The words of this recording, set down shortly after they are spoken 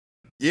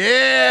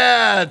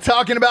Yeah,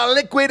 talking about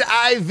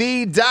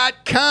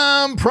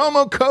liquidiv.com,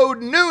 promo code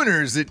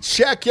Nooners at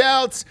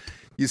checkout.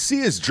 You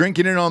see us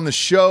drinking it on the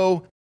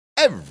show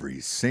every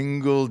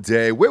single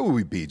day. Where would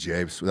we be,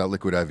 James, without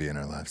Liquid IV in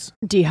our lives?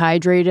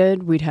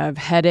 Dehydrated. We'd have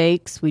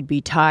headaches. We'd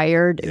be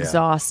tired,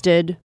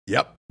 exhausted.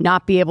 Yep.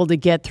 Not be able to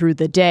get through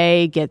the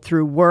day, get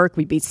through work.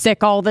 We'd be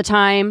sick all the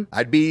time.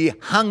 I'd be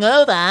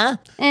hungover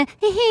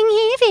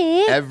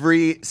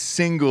every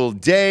single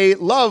day.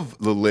 Love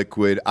the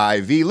Liquid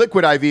IV.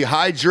 Liquid IV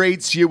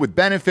hydrates you with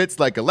benefits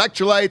like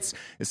electrolytes,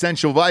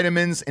 essential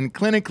vitamins, and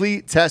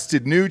clinically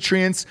tested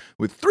nutrients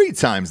with 3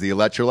 times the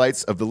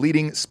electrolytes of the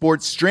leading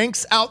sports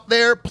drinks out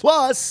there,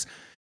 plus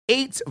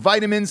 8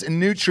 vitamins and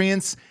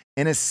nutrients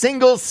in a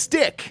single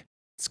stick.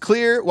 It's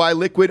clear why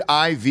Liquid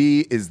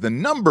IV is the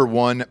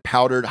 #1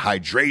 powdered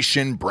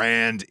hydration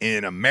brand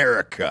in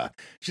America.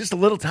 It's just a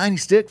little tiny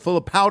stick full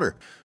of powder.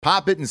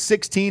 Pop it in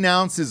 16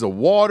 ounces of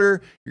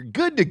water. You're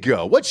good to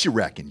go. What you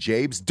reckon,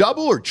 Jabes?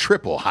 Double or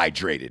triple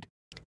hydrated?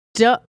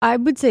 I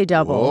would say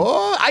double.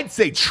 Oh, I'd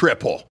say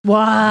triple.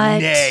 What?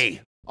 Nay,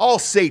 I'll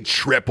say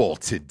triple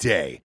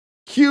today.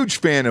 Huge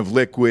fan of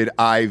Liquid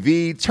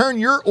IV. Turn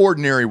your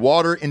ordinary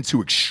water into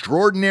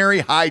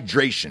extraordinary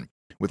hydration.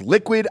 With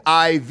Liquid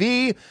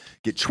IV,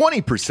 get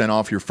 20%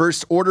 off your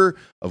first order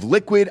of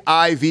Liquid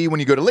IV when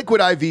you go to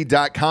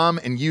liquidiv.com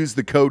and use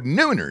the code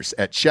Nooners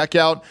at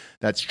checkout.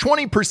 That's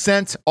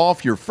 20%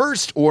 off your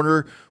first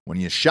order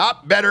when you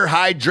shop better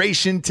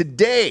hydration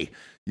today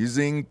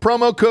using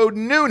promo code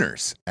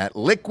Nooners at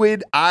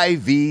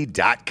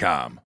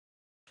liquidiv.com.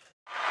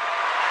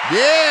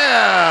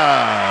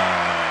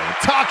 Yeah!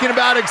 Talking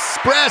about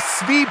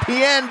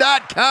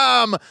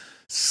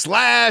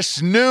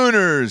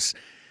expressvpn.com/Nooners.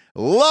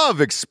 Love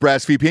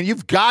ExpressVPN.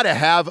 You've got to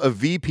have a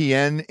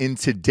VPN in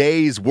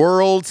today's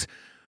world,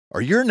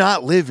 or you're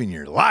not living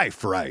your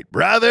life right,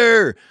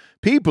 brother.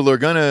 People are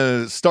going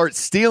to start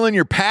stealing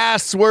your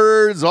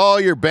passwords,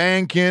 all your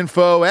bank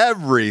info,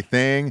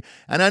 everything.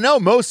 And I know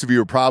most of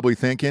you are probably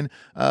thinking,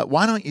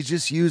 why don't you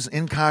just use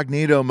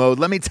incognito mode?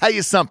 Let me tell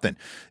you something.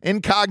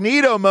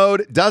 Incognito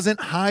mode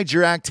doesn't hide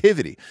your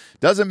activity.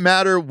 Doesn't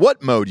matter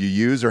what mode you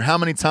use or how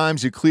many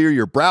times you clear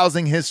your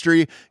browsing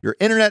history, your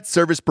internet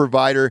service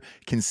provider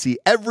can see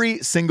every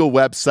single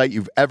website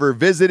you've ever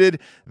visited.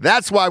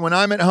 That's why when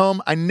I'm at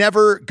home, I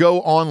never go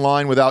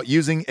online without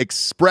using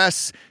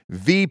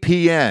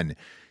ExpressVPN.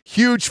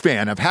 Huge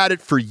fan. I've had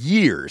it for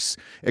years.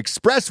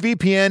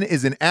 ExpressVPN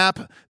is an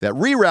app that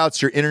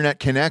reroutes your internet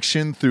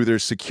connection through their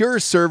secure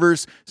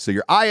servers so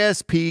your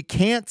ISP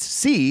can't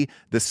see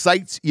the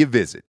sites you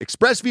visit.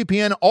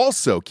 ExpressVPN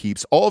also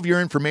keeps all of your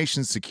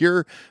information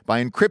secure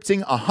by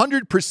encrypting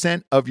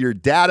 100% of your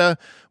data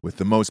with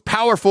the most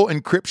powerful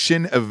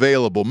encryption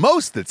available.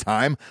 Most of the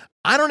time,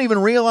 I don't even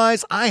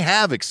realize I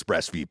have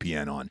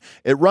ExpressVPN on.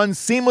 It runs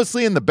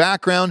seamlessly in the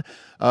background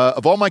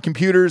of all my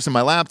computers and my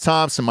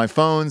laptops and my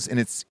phones, and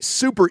it's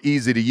super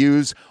easy to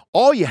use.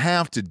 All you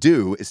have to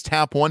do is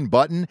tap one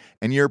button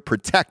and you're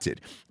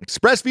protected.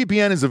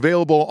 ExpressVPN is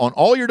available on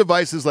all your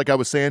devices, like I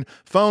was saying,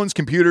 phones,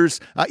 computers,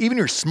 even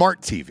your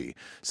smart TV.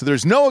 So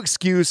there's no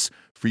excuse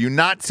for you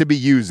not to be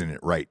using it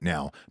right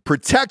now.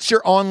 Protect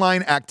your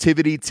online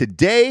activity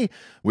today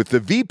with the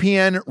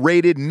VPN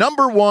rated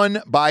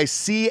 #1 by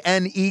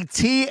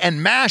CNET and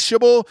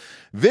Mashable.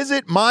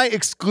 Visit my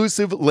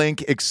exclusive link,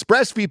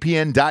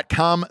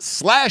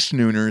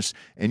 expressvpn.com/Nooners,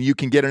 and you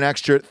can get an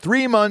extra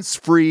 3 months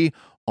free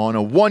on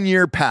a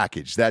 1-year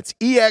package. That's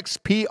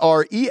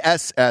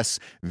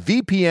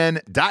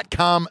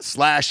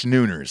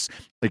expressvpn.com/Nooners.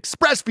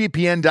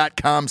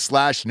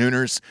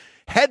 expressvpn.com/Nooners.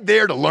 Head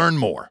there to learn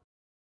more.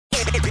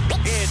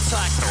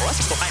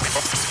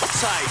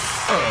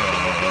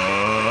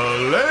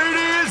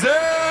 Ladies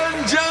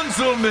and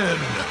gentlemen,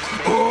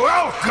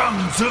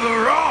 welcome to the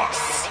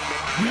Ross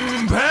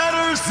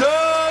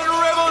Patterson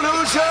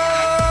Revolution!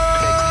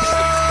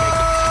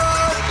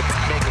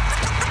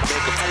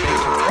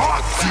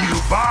 Brought to you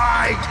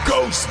by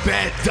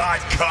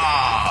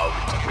GhostBed.com.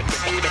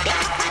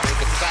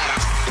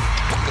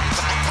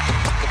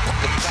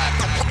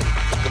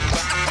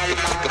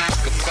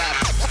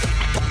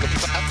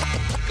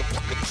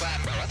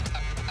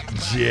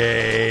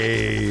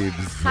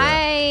 James.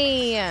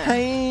 Hi.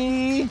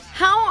 Hi.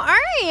 How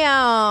are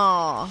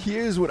you?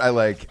 Here's what I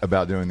like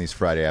about doing these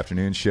Friday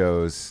afternoon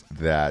shows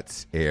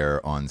that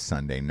air on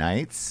Sunday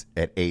nights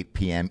at 8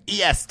 p.m.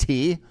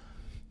 EST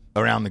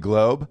around the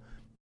globe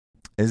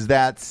is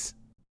that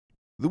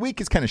the week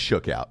is kind of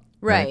shook out.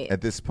 Right. At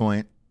this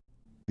point,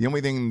 the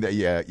only thing that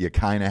you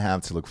kind of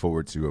have to look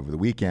forward to over the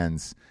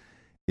weekends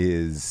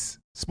is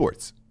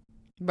sports.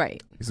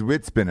 Right. Because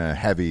it's been a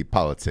heavy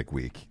politic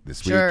week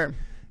this week. Sure.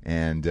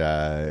 And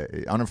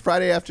on a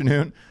Friday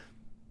afternoon,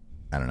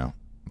 I don't know,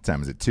 what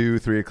time is it, 2,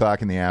 3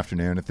 o'clock in the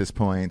afternoon at this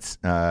point,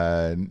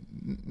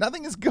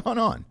 nothing has gone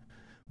on,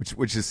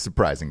 which is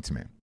surprising to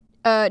me.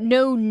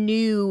 No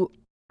new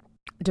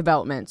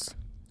developments,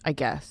 I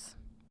guess.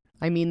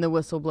 I mean, the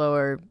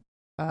whistleblower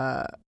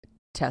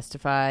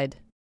testified.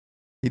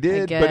 He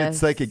did, but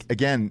it's like,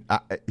 again,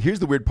 here's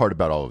the weird part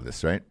about all of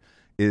this, right?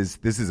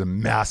 is a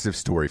massive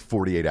story,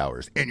 48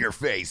 hours, in your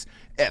face,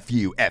 F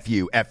you, F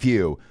you, F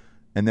you.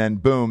 And then,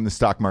 boom, the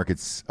stock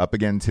market's up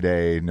again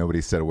today. Nobody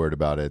said a word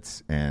about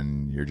it.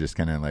 And you're just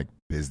kind of like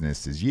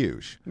business as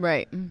usual.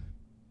 Right.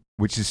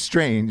 Which is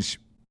strange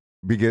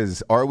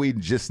because are we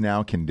just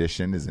now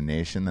conditioned as a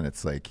nation that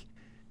it's like,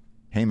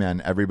 hey,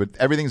 man,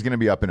 everything's going to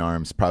be up in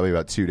arms probably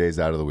about 2 days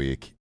out of the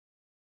week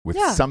with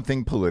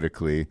something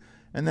politically.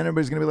 And then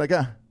everybody's going to be like,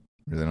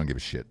 they don't give a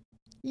shit.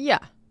 Yeah,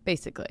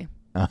 basically.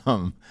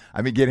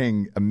 I've been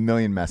getting a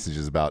million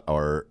messages about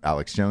our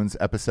Alex Jones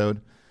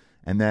episode.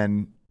 And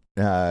then,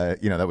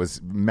 that was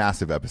a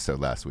massive episode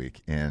last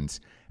week. And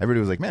everybody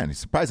was like, man,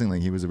 surprisingly,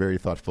 he was a very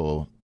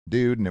thoughtful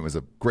dude. And it was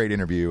a great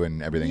interview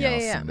and everything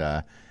else.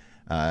 Yeah.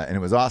 And it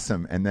was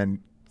awesome. And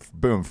then,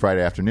 boom,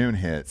 Friday afternoon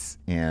hits.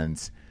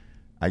 And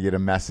I get a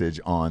message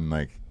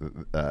on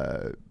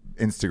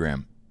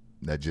Instagram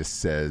that just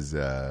says,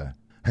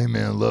 hey,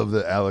 man, I love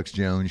the Alex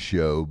Jones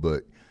show,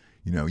 but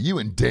you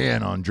and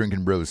Dan on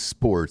Drinking Bros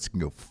Sports can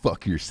go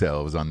fuck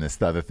yourselves on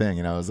this other thing.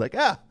 And I was like,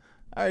 all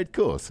right,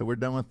 cool. So we're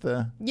done with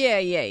the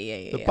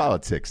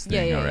politics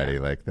thing already. Yeah.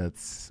 Like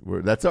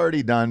that's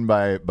already done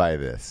by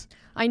this.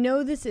 I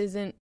know this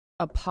isn't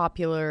a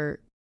popular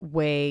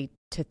way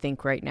to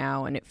think right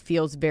now, and it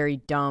feels very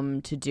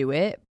dumb to do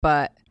it,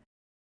 but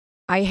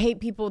I hate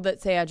people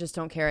that say, I just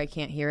don't care, I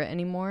can't hear it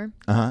anymore.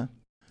 Uh-huh.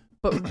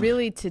 But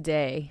really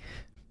today,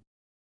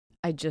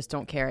 I just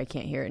don't care, I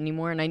can't hear it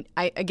anymore. And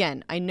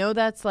I know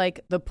that's like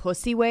the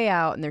pussy way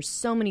out, and there's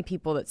so many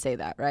people that say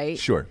that, right?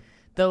 Sure.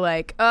 They're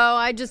like, oh,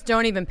 I just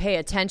don't even pay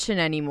attention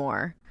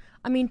anymore.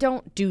 I mean,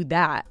 don't do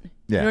that. Yeah.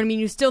 You know what I mean?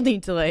 You still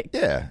need to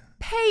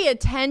pay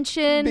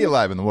attention. Be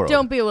alive in the world.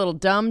 Don't be a little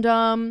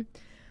dumb.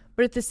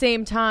 But at the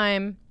same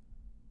time,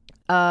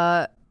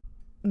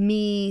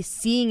 me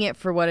seeing it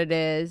for what it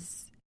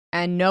is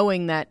and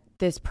knowing that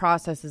this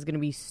process is going to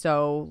be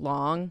so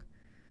long,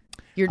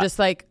 you're just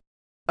like,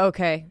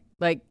 okay,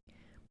 like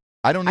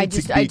I don't need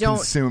to be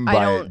consumed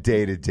by it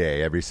day to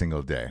day, every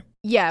single day.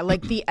 Yeah,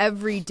 like the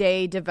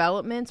everyday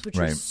developments, which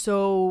are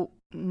so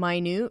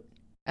minute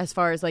as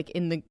far as like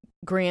in the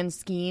grand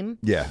scheme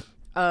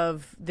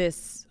of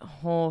this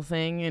whole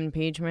thing,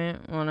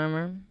 impeachment,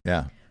 whatever.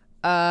 Yeah.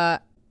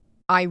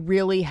 I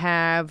really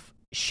have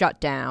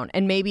shut down.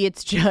 And maybe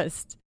it's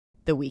just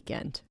the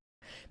weekend.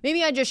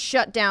 Maybe I just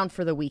shut down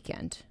for the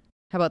weekend.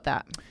 How about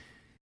that?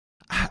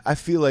 I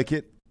feel like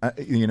it.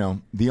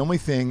 The only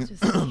thing,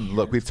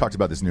 look, we've talked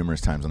about this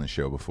numerous times on the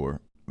show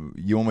before.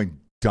 You only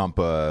dump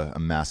a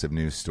massive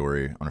news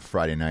story on a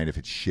Friday night if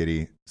it's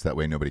shitty, so that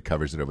way nobody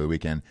covers it over the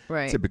weekend.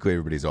 Right. Typically,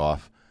 everybody's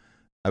off.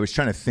 I was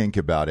trying to think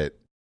about it.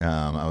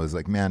 I was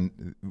like,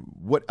 man,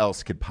 what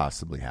else could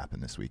possibly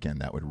happen this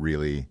weekend that would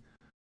really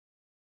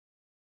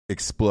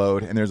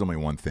explode? And there's only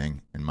one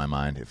thing in my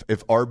mind.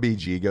 If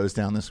RBG goes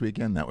down this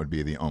weekend, that would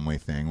be the only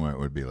thing where it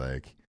would be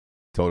like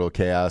total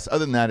chaos.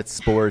 Other than that, it's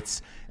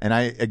sports. And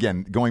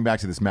again, going back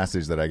to this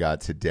message that I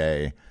got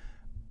today,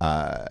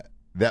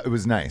 that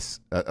was nice.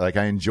 I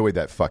enjoyed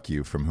that fuck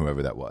you from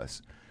whoever that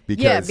was.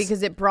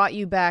 Because it brought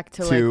you back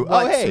to like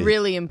what's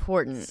really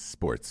important.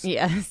 Sports.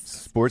 Yes.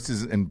 Sports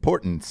is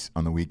important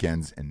on the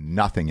weekends and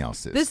nothing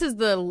else is. This is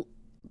the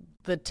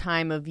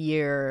time of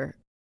year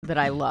that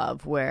I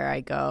love where I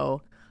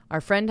go,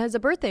 our friend has a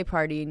birthday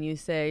party, and you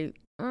say,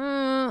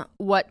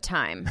 what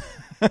time?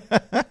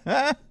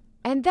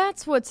 And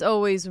that's what's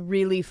always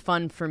really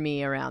fun for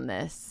me around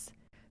this,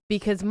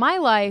 because my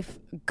life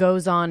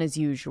goes on as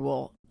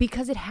usual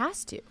because it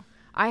has to.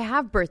 I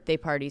have birthday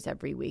parties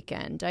every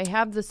weekend. I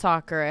have the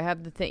soccer. I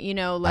have the thing,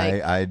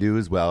 I do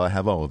as well. I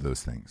have all of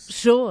those things.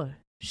 Sure.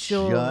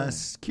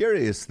 Just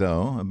curious,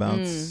 though, about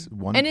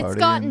one and party. It's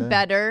gotten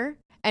better.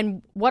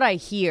 And what I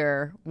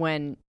hear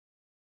when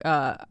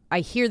I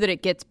hear that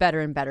it gets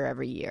better and better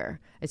every year,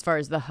 as far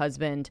as the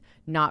husband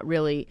not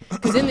really,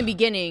 because in the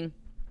beginning,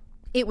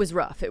 it was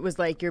rough. It was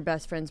like your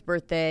best friend's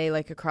birthday,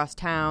 like across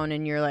town,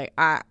 and you're like,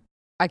 I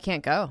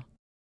can't go.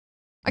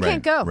 I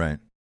can't go. Right.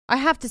 I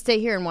have to stay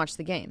here and watch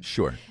the game.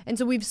 Sure. And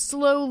so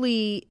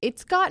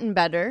it's gotten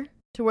better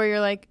to where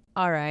you're like,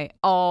 all right,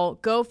 I'll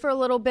go for a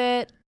little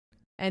bit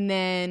and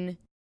then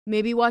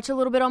maybe watch a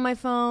little bit on my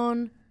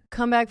phone,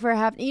 come back for a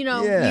half,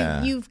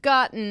 you've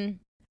gotten,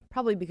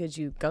 probably because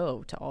you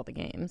go to all the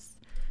games,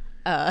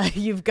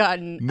 you've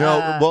gotten.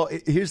 No, well,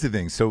 here's the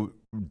thing. So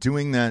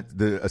doing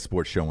a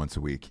sports show once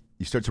a week,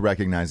 you start to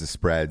recognize the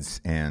spreads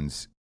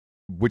and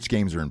which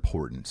games are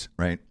important,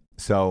 right?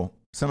 So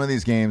some of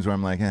these games where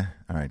I'm like, all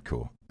right,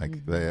 cool.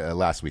 Like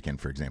last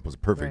weekend, for example, is a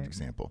perfect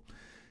example.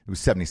 It was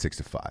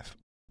 76-5.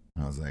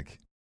 I was like,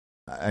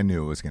 I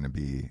knew it was going to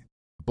be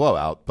a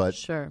blowout, but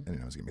sure. I didn't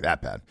know it was going to be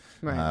that bad.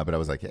 Right. But I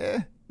was like,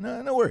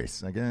 no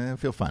worries. Like, I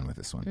feel fine with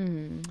this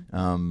one.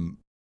 Mm-hmm.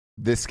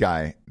 This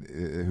guy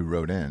who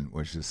wrote in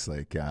was just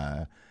like,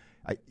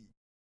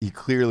 he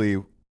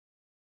clearly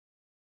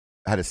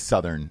had a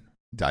Southern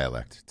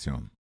dialect to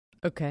him.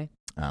 Okay.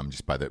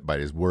 Just by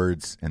his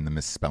words and the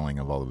misspelling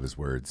of all of his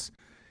words.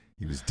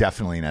 He was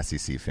definitely an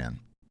SEC fan.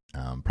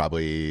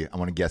 Probably, I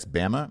want to guess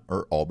Bama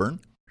or Auburn.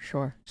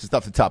 Sure. Just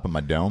off the top of my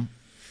dome.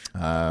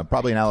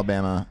 Probably in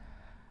Alabama.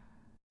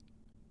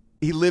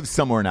 He lives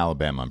somewhere in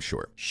Alabama, I'm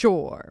sure.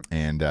 Sure.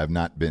 And I've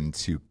not been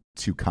too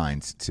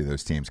kind to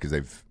those teams because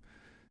they've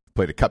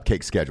played a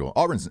cupcake schedule.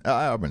 Auburn's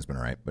been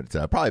all right, but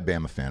probably a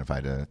Bama fan if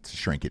I had to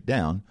shrink it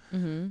down.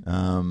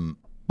 Mm-hmm.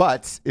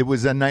 But it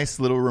was a nice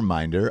little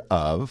reminder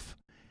of,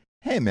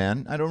 hey,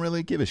 man, I don't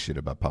really give a shit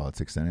about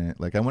politics. And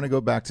I want to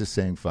go back to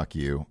saying fuck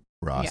you,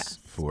 Ross,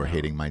 for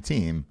hating my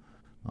team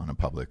on a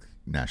public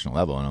national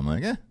level. And I'm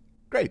like,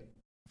 great.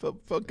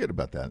 Felt good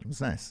about that. It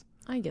was nice.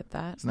 I get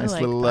that. It's a nice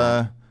like little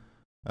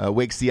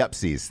wakesy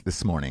upsies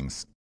this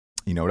mornings.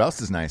 You know what else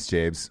is nice,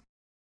 Jabes?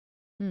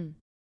 New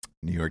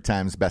York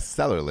Times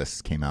bestseller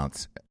list came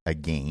out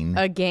again.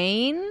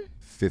 Again?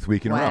 5th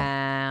week in a row.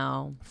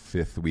 Wow.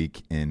 5th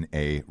week in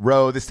a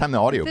row. This time the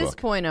audiobook. At this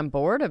point, I'm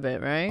bored of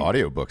it, right?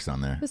 Audiobook's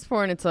on there. At this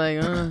point, it's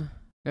like, no,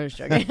 just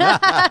joking.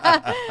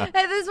 At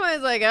this point,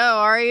 it's like, oh,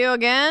 are you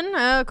again?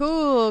 Oh,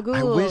 cool.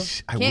 I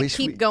wish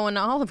keep going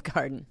to Olive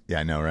Garden. Yeah,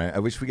 I know, right? I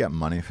wish we got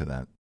money for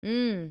that.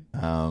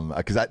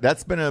 Because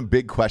that's been a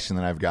big question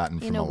that I've gotten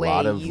from a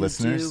lot of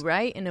listeners. Do,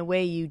 right? In a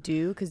way you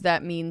do, because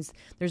that means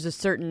there's a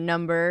certain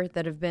number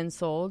that have been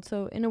sold.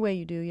 So in a way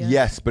you do, yeah.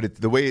 Yes, but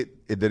the way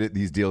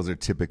these deals are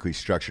typically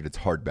structured, it's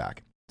hardback.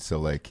 So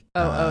like,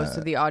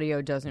 so the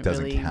audio doesn't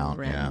really count,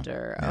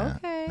 render. Yeah.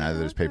 Okay. Neither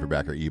there's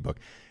paperback or ebook.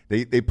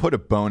 They put a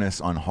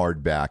bonus on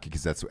hardback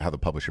because that's how the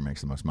publisher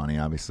makes the most money,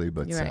 obviously.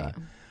 But right.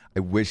 I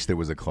wish there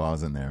was a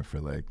clause in there for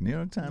like New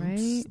York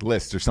Times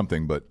list or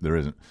something, but there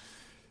isn't.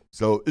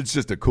 So it's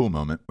just a cool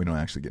moment. We don't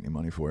actually get any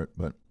money for it,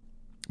 but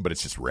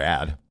it's just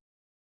rad.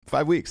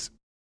 5 weeks.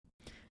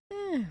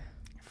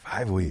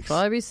 5 weeks.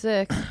 Probably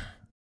 6.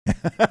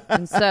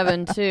 And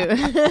 7 too.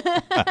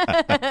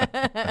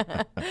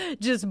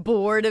 Just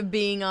bored of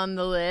being on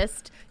the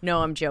list.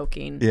 No, I'm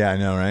joking. Yeah, I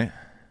know, right?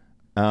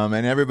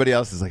 And everybody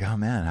else is like, oh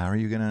man, how are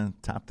you gonna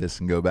top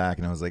this and go back?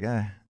 And I was like,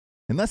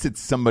 unless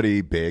it's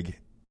somebody big.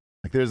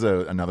 Like there's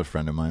another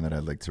friend of mine that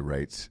I'd like to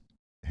write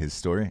his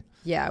story.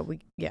 Yeah,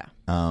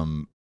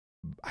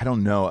 I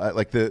don't know.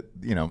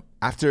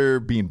 After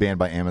being banned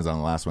by Amazon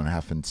the last one, I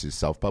happened to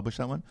self-publish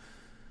that one.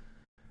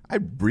 I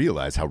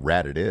realize how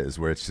rad it is,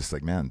 where it's just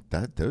like, man,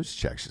 those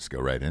checks just go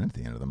right in at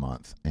the end of the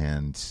month.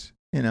 And,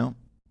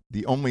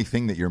 the only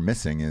thing that you're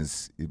missing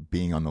is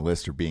being on the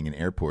list or being in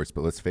airports.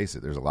 But let's face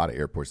it, there's a lot of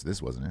airports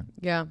this wasn't in.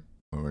 Yeah.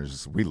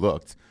 We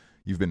looked.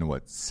 You've been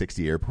to,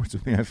 60 airports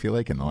with me, I feel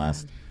like, in the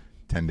last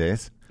 10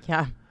 days?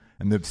 Yeah.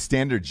 And the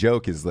standard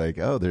joke is like,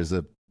 oh, there's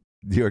a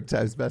New York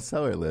Times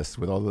bestseller list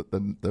with all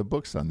the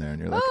books on there. And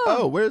you're like,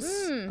 where's...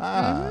 nope.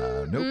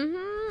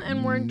 Mm-hmm.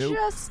 And we're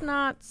just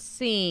not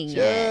seeing it.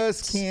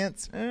 Just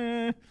can't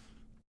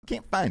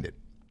find it.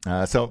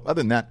 So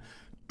other than that,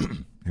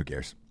 who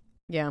cares?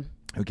 Yeah.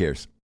 Who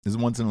cares? This is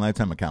a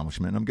once-in-a-lifetime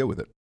accomplishment, and I'm good with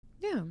it.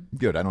 Yeah.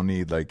 Good. I don't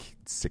need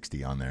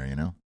 60 on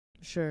there,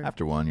 Sure.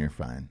 After one, you're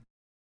fine.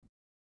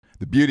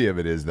 The beauty of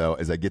it is, though,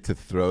 is I get to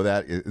throw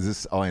that.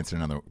 I'll answer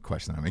another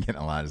question that I'm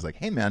getting a lot. Is like,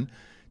 hey, man,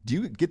 do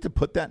you get to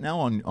put that now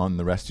on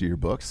the rest of your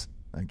books?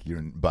 Like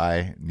you're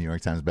by New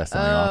York Times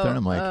bestselling author? And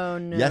I'm like,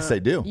 no. Yes, I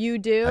do. You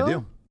do? I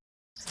do.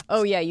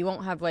 Oh, yeah. You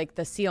won't have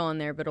the seal on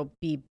there, but it'll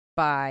be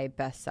by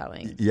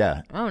bestselling.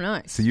 Yeah. Oh,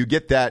 nice. So you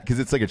get that because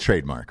it's like a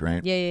trademark,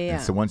 right? Yeah.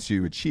 And so once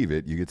you achieve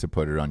it, you get to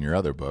put it on your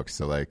other books.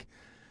 So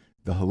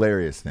the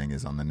hilarious thing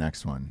is on the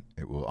next one,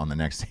 on the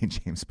nenext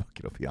St. James book,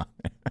 it'll be on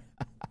there.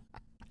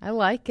 I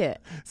like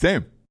it.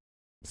 Same.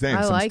 I so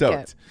I'm like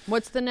stoked. it.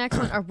 What's the next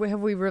one? Have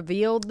we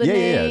revealed the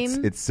name? Yeah.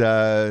 It's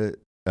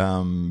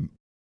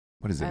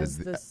what is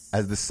it?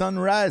 As the sun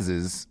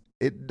rises,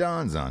 it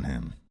dawns on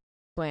him.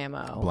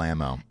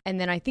 Blammo. And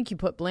then I think you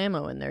put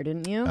Blammo in there,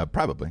 didn't you?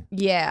 Probably.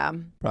 Yeah.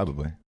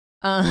 Probably.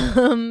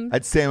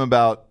 I'd say I'm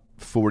about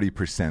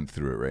 40%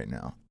 through it right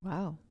now.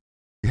 Wow.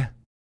 Yeah.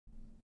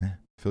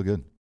 Feel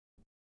good.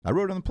 I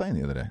wrote on the plane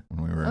the other day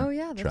when we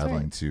were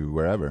traveling to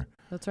wherever.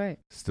 That's right.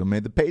 Still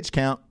made the page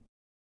count.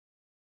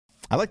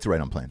 I like to write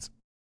on planes.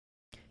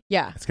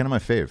 Yeah. It's kind of my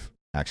fave,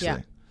 actually.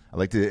 Yeah. I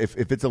like to,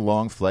 if it's a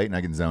long flight and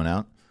I can zone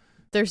out.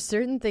 There's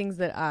certain things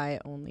that I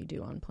only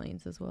do on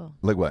planes as well.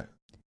 Like what?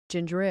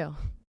 Ginger ale.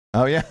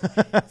 Oh, yeah?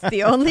 It's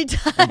the only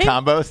time. And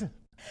combos?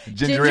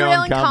 Ginger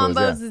ale and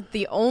combos is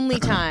the only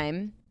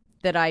time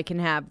that I can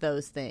have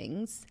those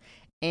things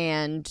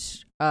and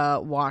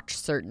watch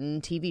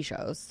certain TV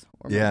shows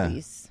or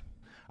movies.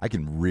 I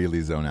can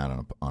really zone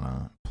out on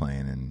a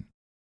plane and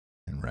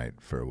write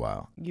for a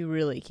while. You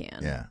really can.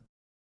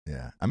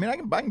 Yeah. I mean, I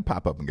can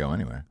pop up and go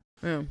anywhere.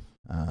 Yeah.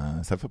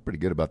 So I feel pretty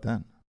good about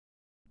that.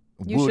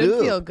 You should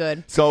feel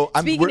good. So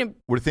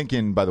we're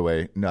thinking, by the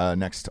way,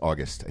 next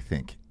August, I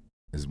think,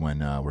 is when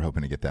we're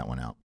hoping to get that one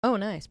out. Oh,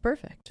 nice.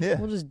 Perfect. Yeah.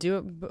 We'll just do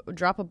it,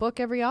 drop a book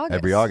every August.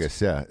 Every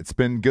August, yeah. It's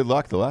been good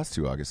luck the last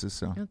 2 Augusts,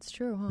 so. That's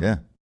true, huh?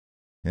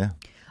 Yeah.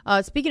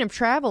 Speaking of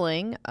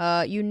traveling,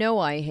 I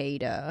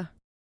hate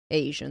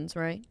Asians,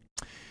 right?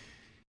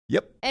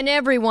 Yep. And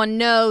everyone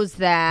knows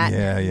that.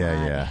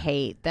 Yeah. I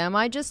hate them.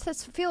 I just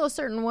feel a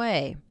certain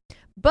way.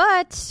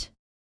 But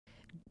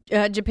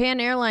Japan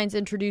Airlines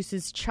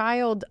introduces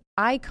Child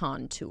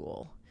Icon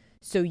Tool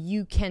So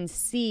you can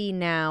see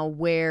now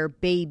where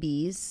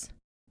babies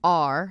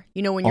are.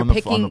 You know, when On you're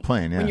the picking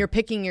plane, yeah. when you're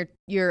picking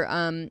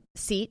your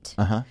seat,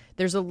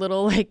 there's a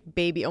little like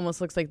baby,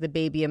 almost looks like the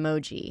baby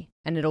emoji,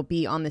 and it'll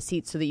be on the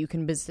seat so that you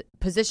can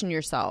position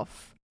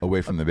yourself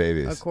away from the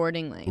babies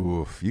accordingly.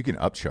 Oof, you can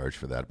upcharge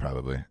for that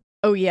probably.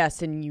 Oh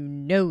yes, and you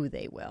know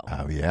they will.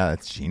 Oh yeah,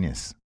 that's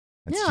genius.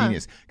 That's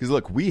genius. Because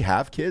look, we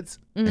have kids,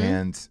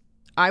 and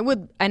I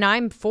would, and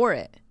I'm for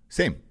it.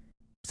 Same.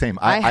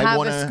 I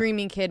have a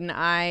screaming kid, and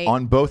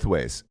on both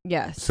ways.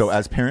 Yes. So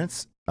as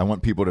parents, I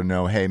want people to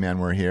know, hey man,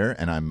 we're here,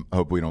 and I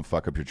hope we don't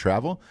fuck up your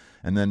travel.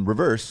 And then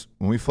reverse,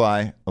 when we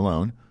fly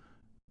alone,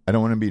 I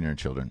don't want to be near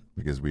children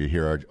because we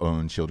hear our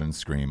own children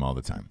scream all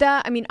the time.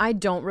 I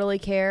don't really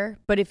care,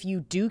 but if you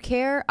do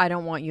care, I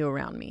don't want you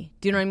around me.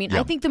 Do you know what I mean? Yeah.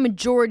 I think the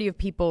majority of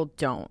people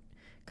don't,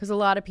 because a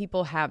lot of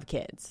people have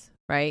kids,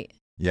 right?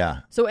 Yeah.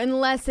 So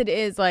unless it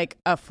is like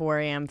a 4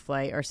 a.m.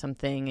 flight or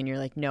something, and you're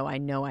like, no, I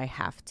know I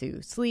have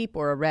to sleep,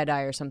 or a red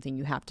eye or something,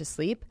 you have to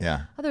sleep.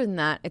 Yeah. Other than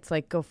that, it's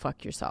like, go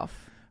fuck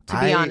yourself, to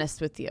be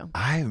honest with you.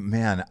 I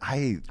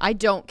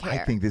don't care. I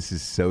think this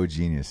is so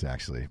genius,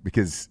 actually,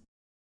 because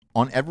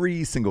on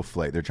every single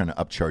flight, they're trying to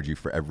upcharge you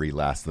for every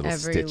last little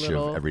stitch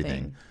of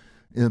everything.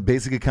 In the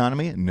basic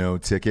economy, no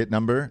ticket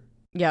number.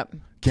 Yep.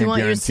 Can't Do you want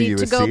your guarantee seat you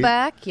to a go seat.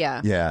 back?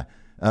 Yeah. Yeah.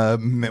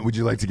 Would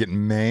you like to get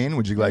in main?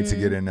 Would you like to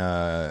get in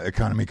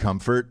economy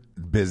comfort,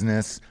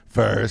 business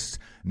first?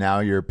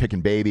 Now you're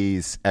picking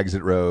babies,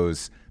 exit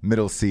rows,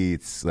 middle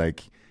seats.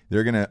 Like,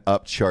 they're going to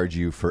upcharge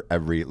you for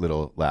every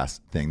little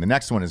last thing. The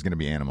next one is going to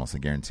be animals, I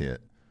guarantee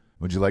it.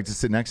 Would you like to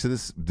sit next to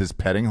this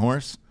petting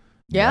horse?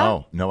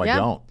 Yeah. No, I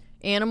don't.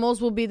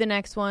 Animals will be the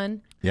next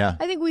one. Yeah.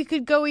 I think we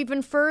could go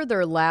even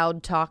further.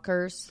 Loud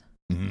talkers,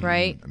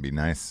 right? That'd be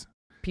nice.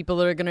 People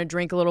that are going to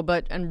drink a little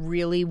bit and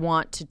really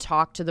want to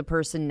talk to the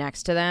person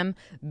next to them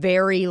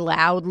very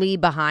loudly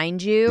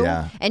behind you,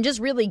 and just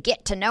really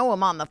get to know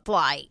them on the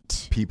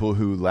flight. People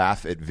who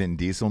laugh at Vin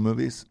Diesel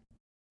movies.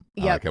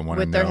 Yeah,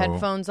 with their know,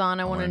 headphones on.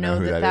 I want to know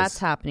that that's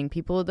happening.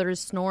 People that are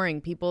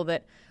snoring. People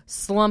that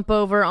slump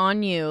over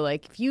on you.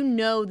 Like, if you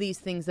know these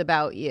things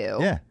about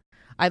you,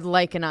 I'd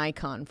like an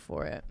icon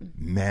for it.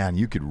 Man,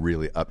 you could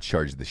really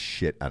upcharge the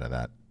shit out of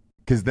that.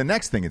 Because the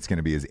next thing it's going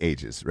to be is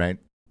ages, right?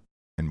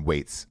 And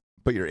weights.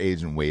 Put your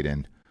age and weight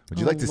in. Would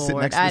you like to sit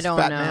next to this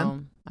fat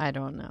man? I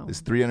don't know.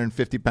 This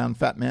 350-pound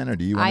fat man? Or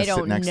do you want to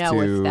sit next to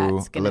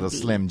a little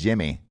Slim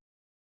Jimmy?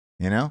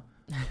 You know?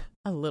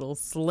 A little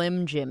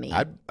Slim Jimmy.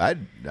 I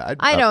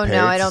don't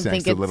know. I don't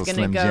think it's going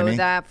to go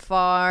that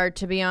far,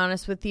 to be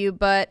honest with you.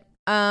 But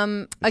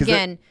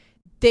again,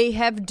 they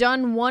have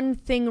done one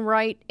thing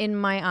right in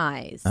my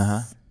eyes.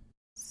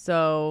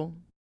 So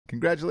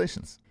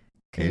congratulations.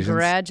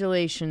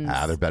 Congratulations.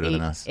 They're better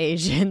than us.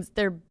 Asians,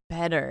 they're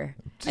better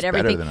at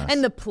everything.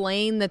 And the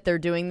plane that they're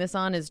doing this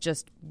on is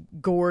just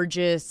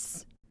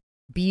gorgeous,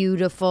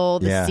 beautiful.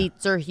 The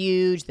seats are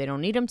huge. They don't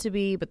need them to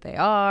be, but they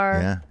are.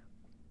 Yeah.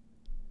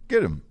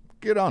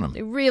 Get on them.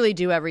 They really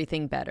do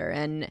everything better.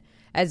 And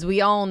as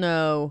we all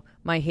know,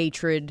 my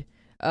hatred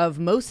of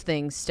most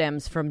things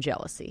stems from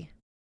jealousy.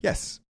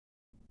 Yes,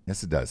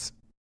 it does.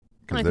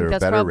 I think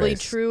that's probably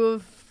true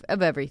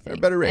of everything. They're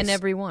a better race. And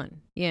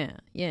everyone. Yeah.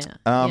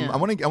 I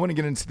want to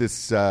get into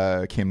this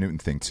Cam Newton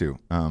thing too.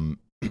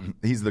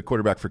 He's the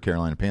quarterback for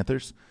Carolina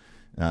Panthers.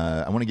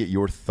 I want to get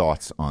your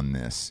thoughts on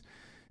this.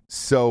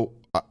 So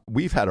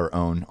we've had our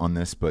own on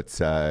this, but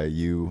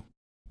you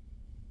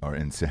are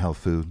into health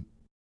food.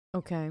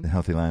 Okay. The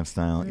healthy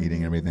lifestyle,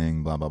 eating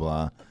everything, blah, blah,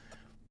 blah.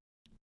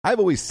 I've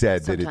always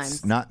said that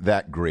it's not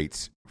that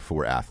great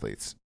for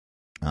athletes.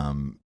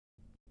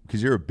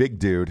 Because you're a big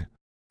dude.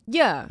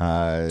 Yeah.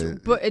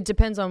 But it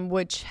depends on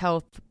which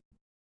health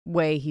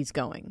way he's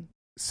going.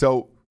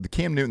 So the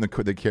Cam Newton,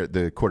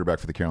 the quarterback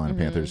for the Carolina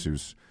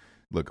Panthers,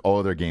 look, all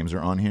of their games are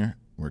on here.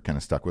 We're kind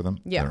of stuck with them.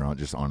 Yeah. They're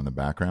just on in the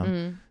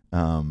background.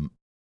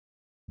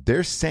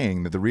 They're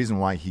saying that the reason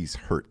why he's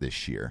hurt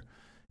this year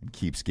and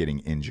keeps getting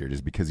injured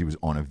is because he was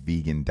on a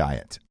vegan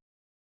diet.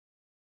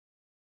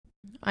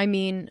 I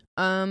mean,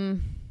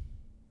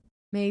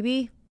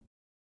 maybe.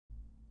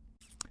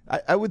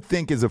 I would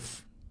think as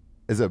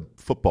a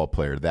football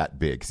player that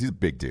big, because he's a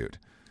big dude.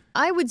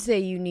 I would say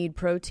you need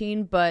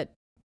protein, but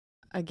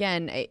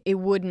again, it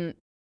wouldn't.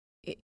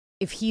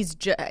 If he's,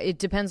 it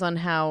depends on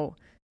how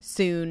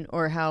soon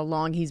or how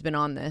long he's been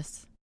on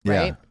this,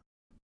 right?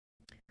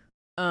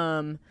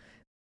 Yeah.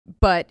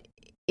 But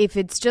if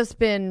it's just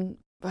been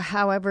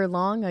however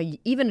long,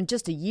 even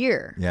just a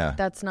year,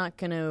 that's not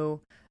going to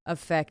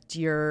affect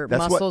your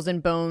muscles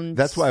and bones.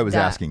 That's why I was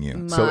asking you.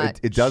 Much. So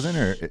it doesn't,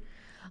 or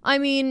I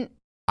mean,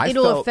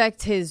 it'll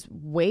affect his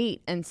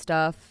weight and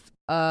stuff.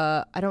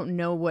 I don't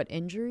know what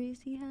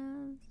injuries he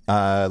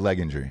has. Leg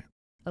injury.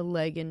 A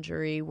leg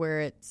injury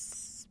where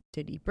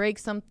did he break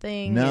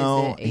something?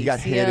 No, he got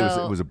hit.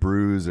 It was a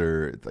bruise,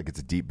 or like it's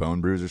a deep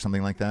bone bruise or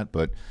something like that.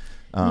 But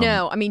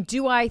no, I mean,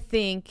 do I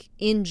think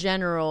in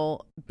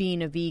general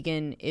being a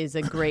vegan is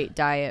a great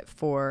diet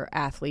for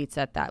athletes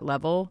at that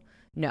level?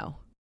 No.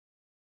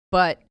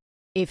 But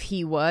if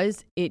he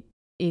was, it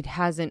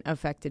hasn't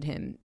affected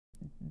him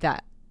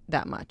that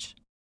that much.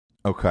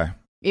 Okay.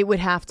 It would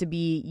have to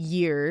be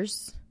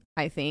years,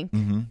 I think,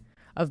 Mm-hmm.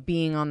 of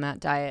being on that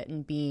diet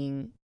and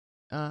being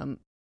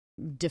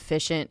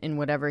deficient in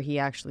whatever he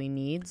actually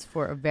needs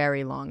for a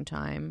very long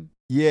time.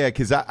 Yeah,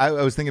 because I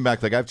was thinking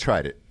back, like I've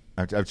tried it.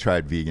 I've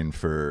tried vegan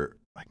for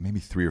like maybe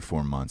 3 or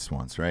 4 months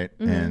once, right?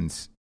 Mhm.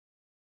 And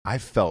I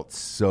felt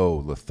so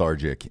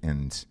lethargic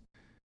and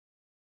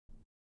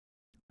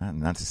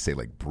not to say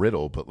like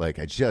brittle, but like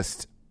I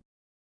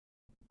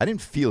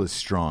didn't feel as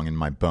strong in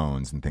my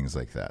bones and things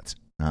like that.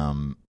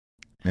 And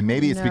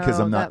maybe it's because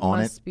No, I'm not that on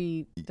it. must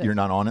be You're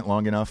not on it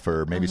long enough,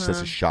 or maybe it's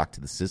just a shock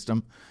to the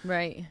system.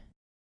 right.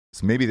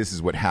 So maybe this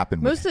is what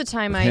happened. Most of the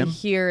time with I him.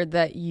 hear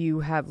that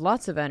you have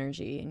lots of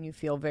energy and you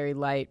feel very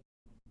light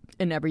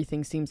and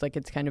everything seems like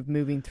it's kind of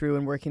moving through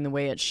and working the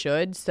way it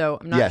should. So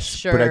I'm not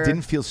sure. But I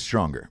didn't feel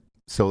stronger.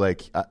 So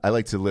like I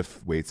like to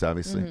lift weights,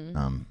 obviously.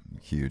 Mhm.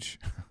 Huge.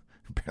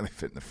 Barely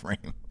fit in the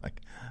frame.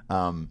 Like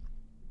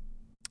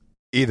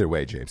either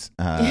way, James.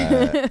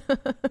 I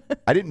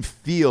didn't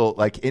feel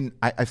like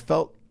I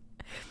felt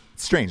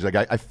strange. Like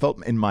I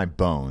felt in my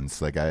bones.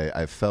 Like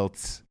I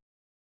felt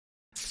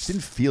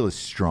didn't feel as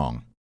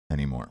strong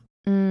anymore.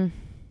 Mm.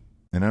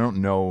 And I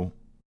don't know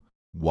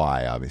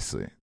why,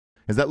 obviously.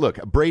 Is that,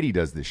 look, Brady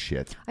does this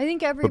shit. I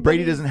think everybody. But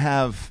Brady doesn't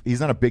have,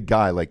 he's not a big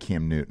guy like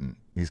Cam Newton.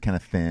 He's kind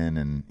of thin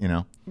and,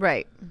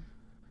 Right.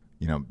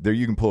 There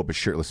you can pull up a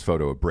shirtless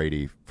photo of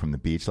Brady from the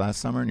beach last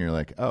summer and you're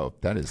like, oh,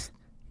 that is,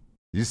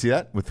 did you see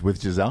that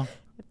with Giselle?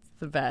 It's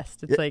the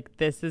best. It's like,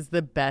 this is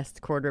the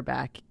best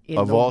quarterback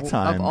Of all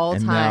time. Of all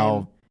and time.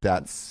 now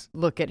that's.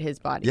 Look at his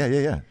body.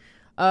 Yeah.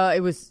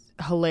 It was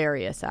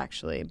hilarious,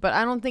 actually. But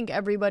I don't think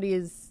everybody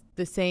is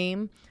the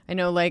same. I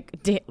know,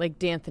 like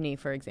D'Anthony,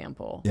 for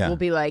example, will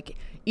be like,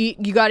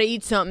 you got to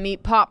eat something,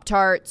 eat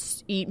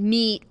Pop-Tarts, eat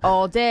meat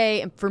all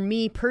day. And for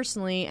me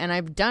personally, and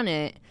I've done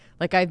it,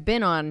 like I've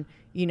been on,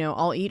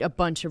 I'll eat a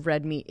bunch of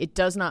red meat. It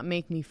does not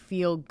make me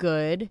feel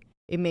good.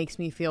 It makes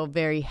me feel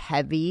very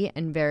heavy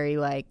and very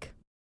like,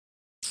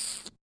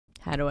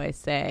 how do I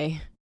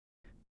say,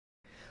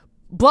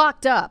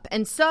 blocked up.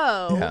 And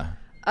so...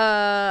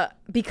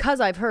 because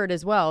I've heard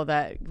as well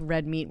that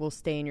red meat will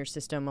stay in your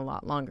system a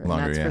lot longer. And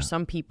that's for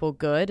some people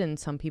good, and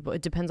some people,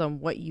 it depends on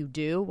what you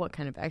do, what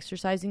kind of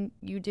exercising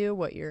you do,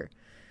 I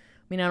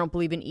don't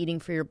believe in eating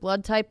for your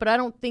blood type, but I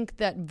don't think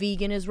that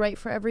vegan is right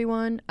for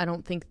everyone. I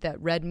don't think that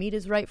red meat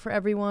is right for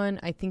everyone.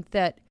 I think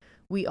that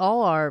we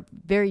all are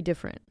very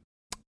different.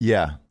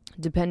 Yeah.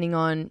 Depending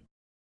on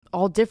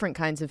all different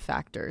kinds of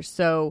factors.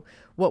 So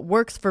what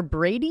works for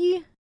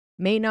Brady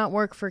may not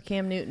work for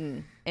Cam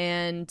Newton.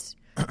 And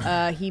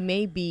he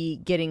may be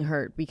getting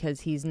hurt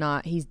because he's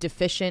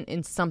deficient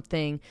in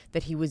something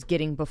that he was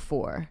getting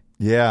before.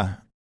 Yeah.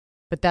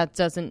 But that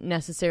doesn't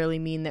necessarily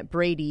mean that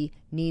Brady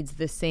needs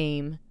the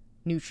same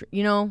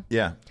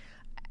Yeah.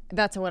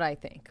 That's what I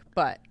think.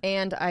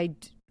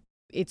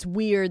 It's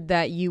weird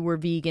that you were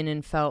vegan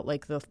and felt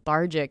like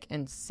lethargic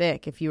and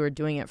sick if you were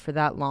doing it for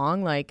that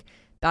long. Like,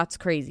 that's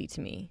crazy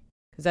to me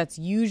because that's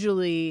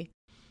usually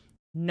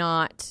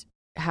not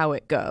how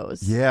it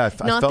goes. Yeah.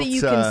 Not that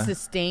you can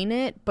sustain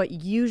it, but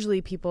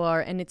usually people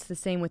are, and it's the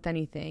same with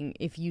anything.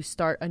 If you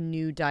start a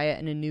new diet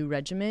and a new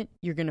regimen,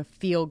 you're going to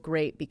feel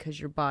great because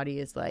your body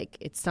is like,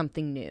 it's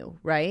something new,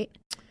 right?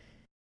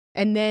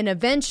 And then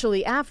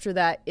eventually after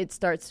that, it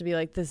starts to be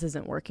like, this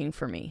isn't working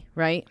for me,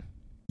 right?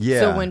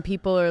 Yeah. So when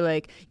people are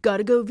like,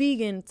 gotta go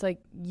vegan, it's like,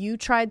 you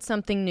tried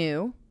something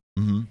new.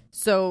 Mm-hmm.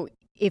 So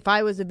if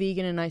I was a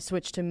vegan and I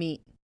switched to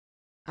meat,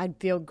 I'd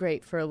feel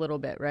great for a little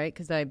bit, right?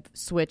 Because I've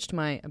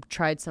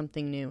tried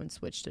something new and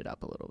switched it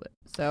up a little bit.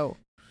 So,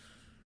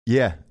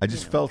 yeah, I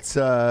just felt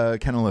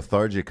kind of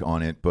lethargic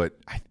on it, but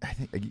I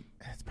think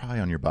it's probably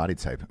on your body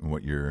type and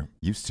what you're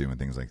used to and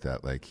things like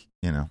that. Like,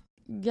 yeah,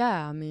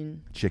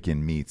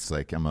 chicken, meats.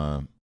 Like, I'm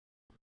a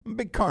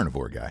big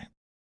carnivore guy,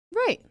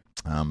 right?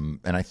 And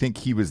I think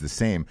he was the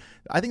same.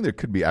 I think there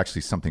could be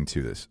actually something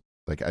to this.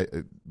 Like,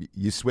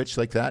 you switch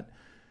like that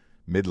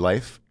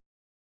midlife.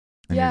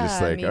 And you're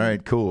just like, all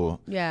right,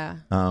 cool. Yeah.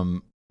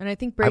 And I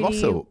think Brady...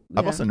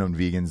 I've also known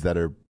vegans that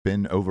have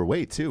been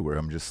overweight too, where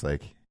I'm just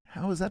like,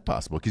 how is that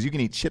possible? Because you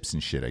can eat chips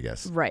and shit, I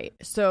guess. Right.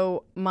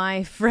 So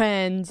my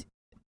friend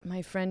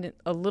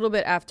a little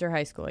bit after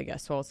high school, I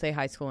guess, so I'll say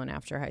high school and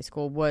after high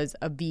school, was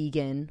a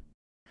vegetarian.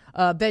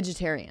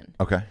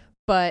 Okay.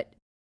 But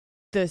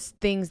the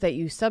things that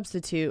you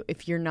substitute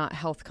if you're not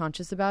health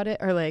conscious about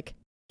it are like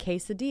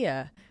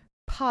quesadilla,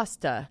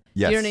 pasta.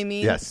 Yes. You know what I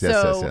mean? Yes.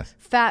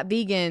 Fat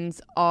vegans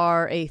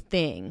are a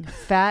thing.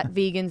 Fat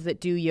vegans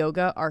that do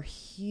yoga are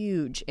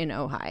huge in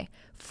Ojai.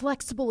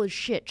 Flexible as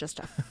shit. Just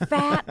a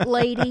fat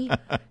lady.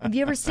 Have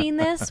you ever seen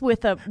this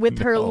with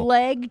her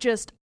leg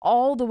just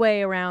all the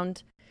way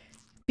around?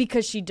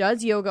 Because she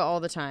does yoga all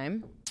the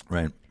time.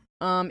 Right.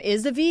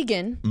 Is a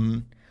vegan. Mm-hmm.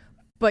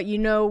 But you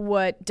know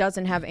what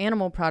doesn't have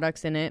animal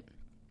products in it?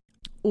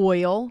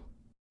 Oil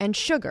and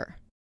sugar.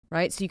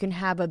 Right? So you can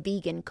have a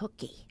vegan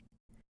cookie.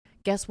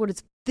 Guess what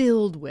it's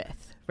filled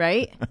with,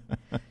 right?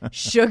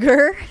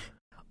 Sugar,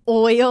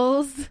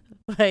 oils,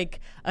 like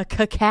a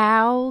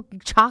cacao,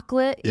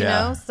 chocolate, you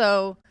know?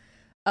 So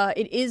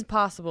it is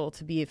possible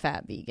to be a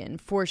fat vegan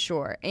for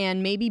sure.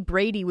 And maybe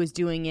Brady was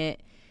doing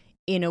it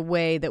in a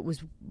way that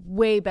was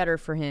way better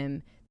for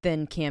him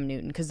than Cam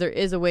Newton. Because there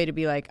is a way to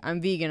be like,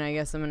 I'm vegan, I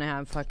guess I'm going to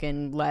have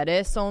fucking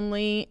lettuce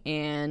only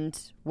and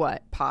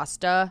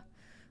pasta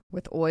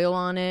with oil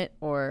on it,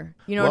 or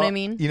you know what I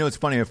mean? You know, it's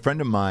funny. A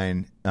friend of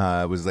mine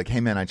was like, hey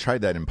man, I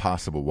tried that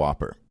Impossible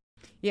Whopper.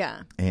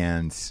 Yeah.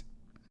 And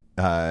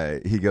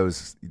he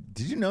goes,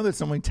 did you know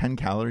that's only 10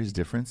 calories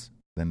difference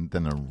than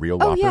a real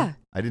Whopper? Yeah.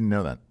 I didn't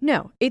know that.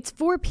 No, it's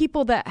for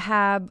people that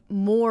have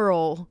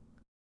moral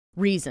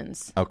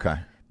reasons. Okay.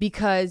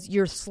 Because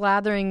you're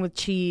slathering with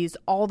cheese,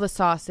 all the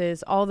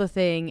sauces, all the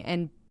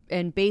thing,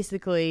 and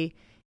basically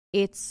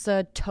it's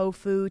a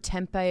tofu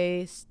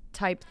tempeh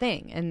type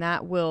thing, and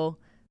that will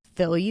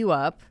fill you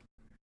up,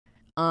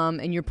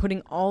 and you're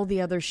putting all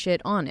the other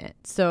shit on it.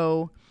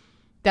 So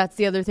that's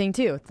the other thing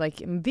too. It's like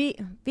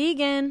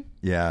vegan.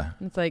 Yeah.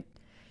 It's like,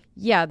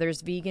 yeah,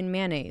 there's vegan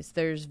mayonnaise,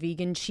 there's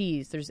vegan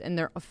cheese, and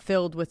they're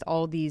filled with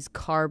all these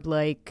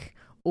carb-like,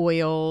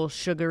 oil,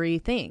 sugary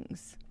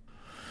things.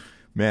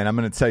 Man, I'm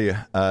going to tell you,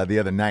 the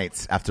other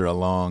nights after a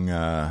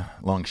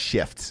long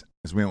shift,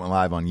 as we went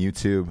live on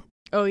YouTube.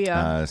 Oh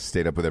yeah.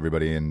 Stayed up with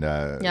everybody, and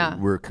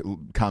we're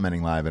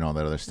commenting live and all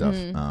that other stuff.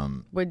 Mm-hmm.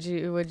 What'd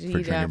you for eat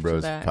Drinking after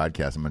Bros that?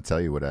 podcast? I'm going to tell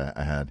you what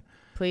I had.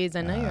 Please,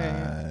 I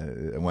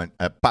know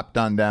I popped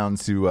on down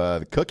to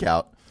the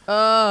cookout.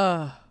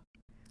 Oh,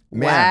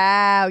 man.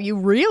 Wow! You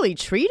really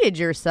treated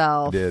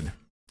yourself. I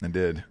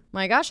did.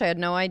 My gosh, I had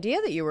no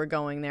idea that you were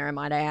going there. I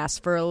might have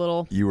asked for a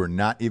little. You were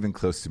not even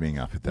close to being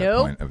up at that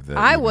point of the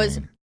I evening. was,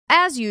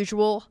 as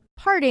usual,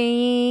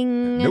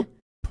 partying. Nope.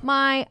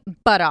 My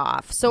butt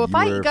off. So if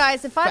I don't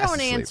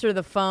asleep. answer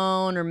the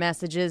phone or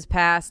messages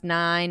past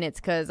 9, it's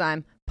because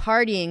I'm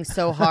partying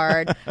so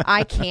hard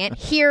I can't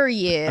hear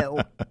you.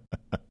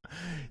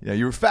 Yeah,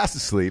 you were fast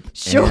asleep.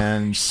 Sure,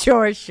 and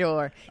sure.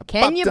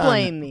 Can you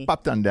blame me?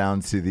 Popped on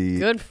down to the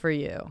Good for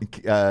you.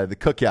 The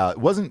cookout. It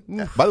wasn't,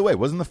 by the way, it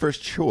wasn't the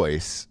first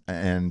choice.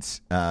 And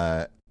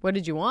What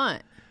did you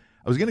want?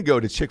 I was going to go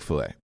to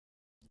Chick-fil-A.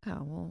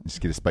 Oh, well.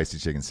 Just get a spicy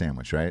chicken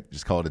sandwich, right?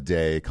 Just call it a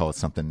day. Call it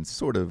something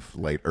sort of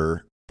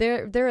lighter.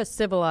 They're a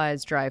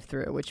civilized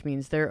drive-through, which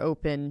means they're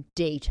open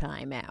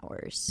daytime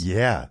hours.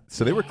 Yeah.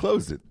 So they were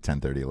closed at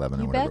 10:30,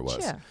 11 or whatever it was.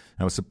 betcha.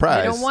 I was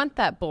surprised. I don't want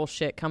that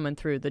bullshit coming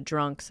through, the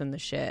drunks and the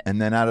shit.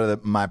 And then out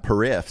of my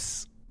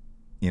periffs,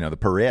 the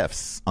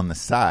periffs on the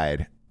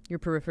side. Your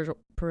peripheral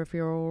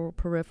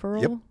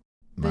Yep.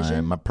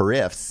 vision? My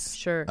periffs.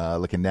 Sure.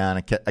 Looking down,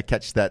 I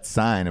catch that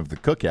sign of the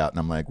cookout, and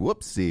I'm like,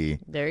 whoopsie.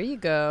 There you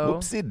go.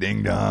 Whoopsie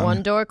ding dong.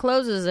 One door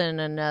closes and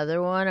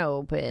another one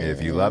opens.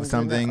 If you love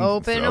something, throw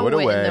it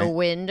away. The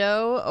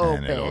window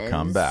opens. And it'll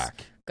come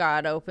back.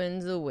 God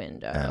opens the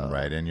window. And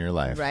right in your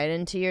life. Right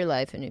into your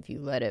life. And if you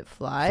let it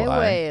fly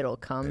away, it'll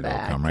come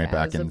back. It'll come right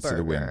back into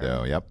the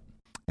window. Yep.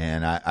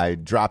 And I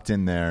dropped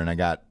in there, and I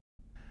got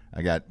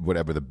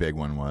whatever the big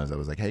one was. I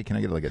was like, hey, can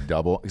I get like a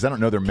double? Because I don't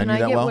know their menu that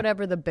well. Can I get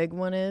whatever the big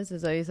one is?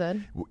 Is that what you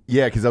said?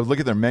 Yeah, because I was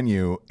looking at their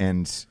menu,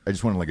 and I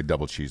just wanted like a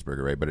double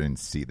cheeseburger, right? But I didn't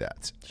see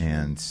that. Sure.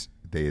 And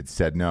they had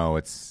said, no,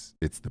 it's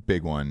the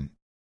big one.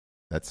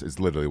 It's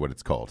literally what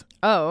it's called.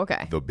 Oh,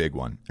 okay. The big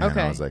one. And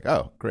I was like,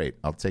 oh, great.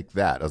 I'll take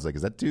that. I was like,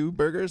 is that 2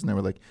 burgers? And they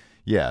were like,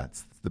 yeah,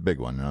 it's the big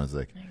one. And I was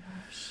like,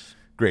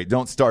 great.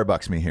 Don't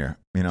Starbucks me here.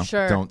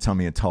 Sure. Don't tell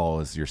me a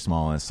tall is your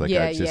smallest. Like,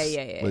 yeah.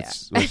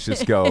 Let's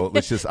just go.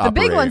 Let's just operate.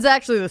 The big one's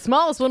actually the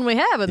smallest one we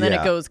have, and then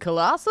Yeah. it goes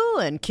colossal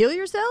and kill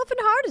yourself and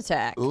heart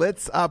attack.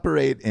 Let's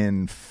operate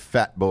in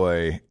fat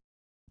boy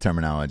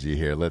terminology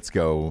here. Let's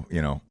go,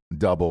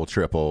 double,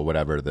 triple,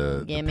 whatever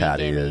the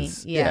patty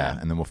is. Yeah.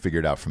 And then we'll figure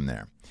it out from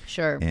there.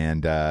 Sure.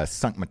 And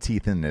sunk my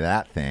teeth into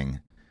that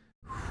thing.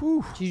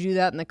 Whew. Did you do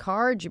that in the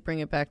car, or did you bring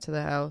it back to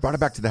the house? Brought it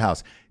back to the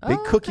house. They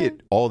cook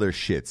it, all their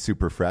shit,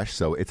 super fresh,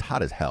 so it's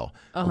hot as hell.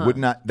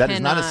 That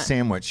is not a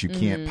sandwich you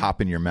can't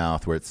pop in your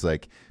mouth where it's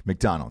like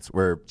McDonald's,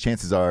 where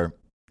chances are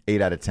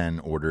 8 out of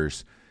 10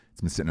 orders,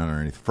 it's been sitting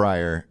underneath the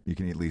fryer. You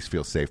can at least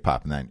feel safe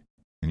popping that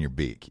in your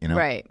beak,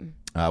 Right.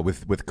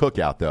 With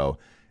Cookout, though,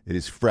 it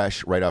is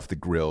fresh right off the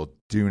grill.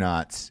 Do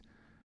not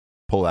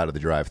pull out of the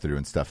drive-thru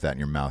and stuff that in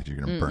your mouth. You're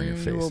going to burn your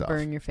face off. You will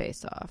burn your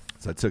face off.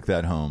 So I took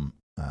that home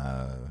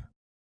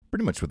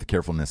pretty much with the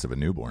carefulness of a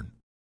newborn,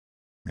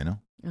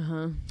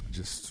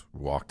 Just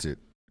walked it,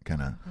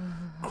 kind of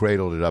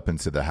cradled it up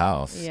into the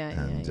house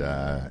and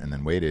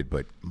then waited.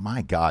 But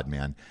my God,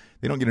 man,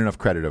 they don't get enough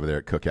credit over there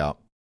at Cookout.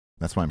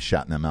 That's why I'm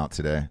shouting them out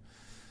today.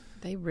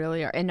 They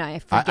really are. And I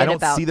forget I don't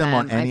about see them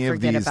on any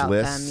of these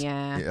lists.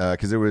 Yeah.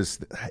 Because there was,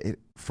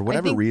 for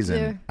whatever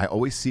reason, I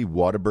always see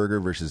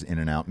Whataburger versus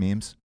In-N-Out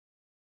memes.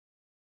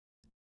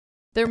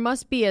 There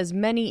must be as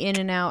many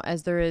In-N-Out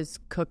as there is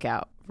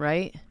Cookout,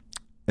 right?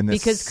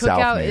 Because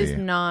Cookout is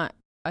not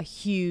a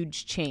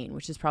huge chain,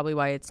 which is probably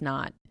why it's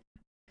not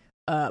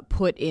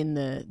put in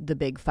the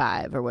big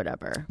 5 or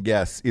whatever.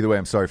 Yes. Either way,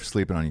 I'm sorry for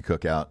sleeping on you,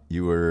 Cookout.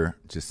 You were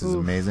just as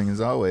amazing as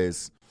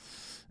always.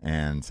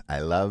 And I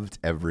loved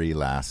every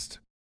last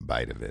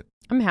bite of it.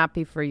 I'm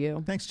happy for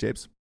you. Thanks,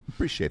 Japes.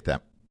 Appreciate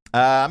that.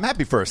 I'm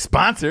happy for our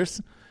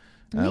sponsors.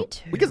 Me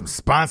too. We get some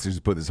sponsors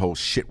to put this whole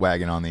shit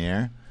wagon on the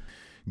air.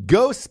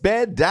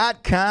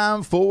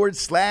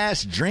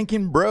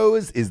 GhostBed.com/drinking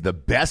bros is the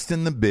best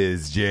in the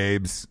biz,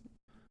 Jabes.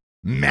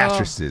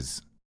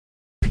 Mattresses,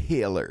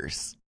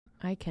 pillows,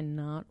 I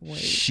cannot wait.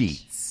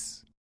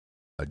 sheets,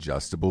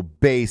 adjustable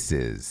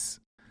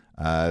bases.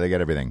 They got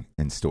everything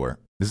in store.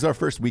 This is our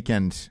first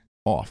weekend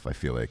off, I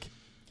feel like,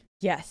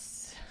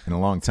 Yes. in a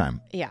long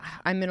time. Yeah.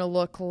 I'm going to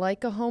look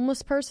like a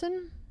homeless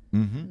person.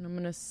 Mm-hmm. And I'm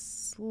going to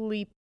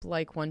sleep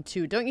like one,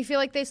 too. Don't you feel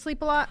like they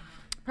sleep a lot?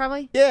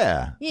 Probably.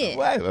 Yeah. Yeah.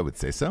 Well, I would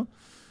say so.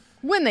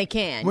 When they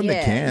can. When they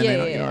can. Yeah,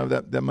 They don't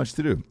have that much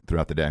to do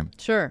throughout the day.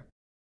 Sure.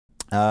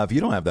 If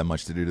you don't have that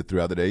much to do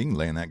throughout the day, you can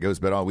lay in that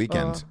ghost bed all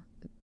weekend.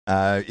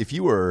 If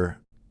you were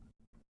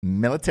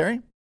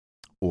military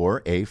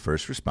or a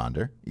first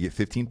responder, you get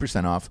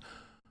 15% off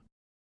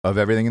of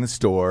everything in the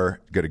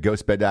store. Go to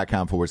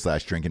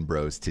ghostbed.com/drinking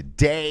bros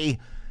today.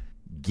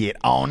 Get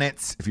on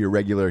it. If you're a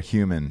regular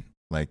human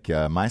like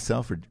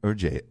myself or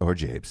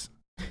Jabes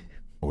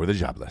or the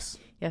jobless.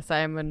 Yes, I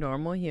am a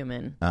normal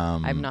human.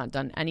 I've not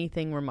done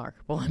anything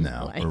remarkable in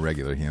my life. We're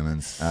regular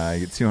humans.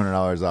 You get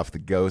 $200 off the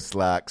Ghost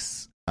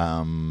Lux,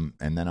 and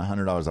then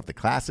 $100 off the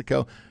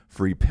Classico.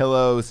 Free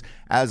pillows.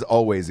 As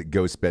always, at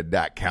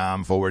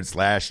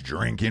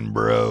ghostbed.com/drinking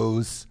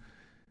bros.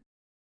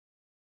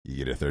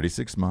 You get a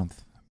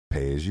 36-month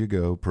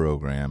pay-as-you-go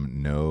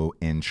program. No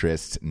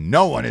interest.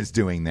 No one is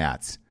doing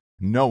that.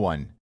 No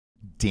one.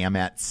 Damn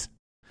it.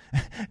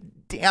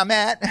 Damn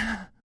it.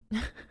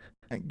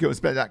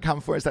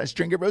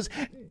 Ghostbed.com/drinking bros.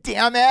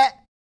 Damn it.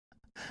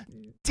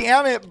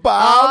 Damn it,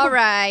 Bob. All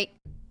right.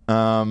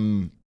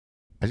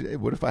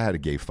 What if I had a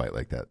gay fight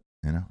like that,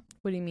 you know?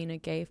 What do you mean, a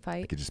gay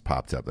fight? Like it just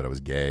popped up that I was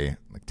gay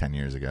like 10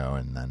 years ago,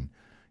 and then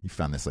you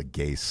found this like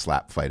gay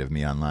slap fight of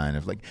me online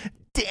of like,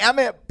 damn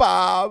it,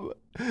 Bob.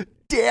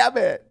 Damn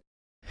it.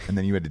 And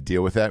then you had to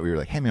deal with that. We were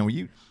like, hey, man, do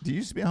you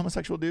used to be a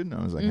homosexual dude? And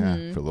I was like,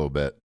 for a little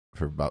bit.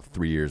 For about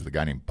 3 years with a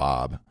guy named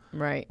Bob.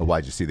 Right. Oh,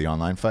 why'd you see the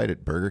online fight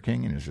at Burger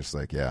King? And it was just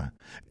like, yeah.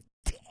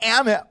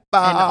 Damn it,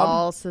 Bob. And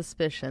all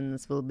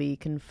suspicions will be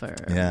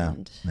confirmed. Yeah.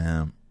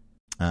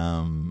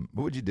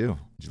 What would you do?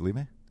 Would you leave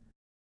me?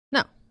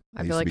 No.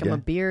 I feel like I'm a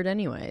beard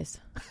anyways.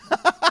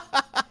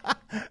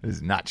 This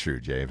is not true,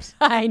 James.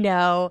 I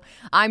know.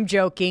 I'm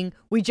joking.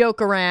 We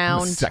joke I'm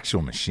around. a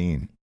sexual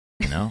machine,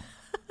 you know?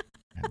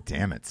 God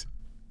damn it.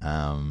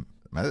 There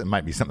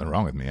might be something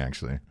wrong with me,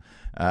 actually.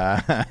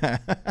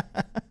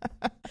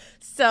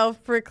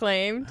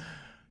 Self-proclaimed.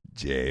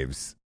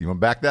 James, you want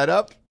to back that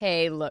up?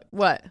 Hey, look.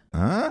 What?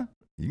 Huh?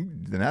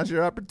 Now's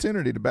your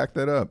opportunity to back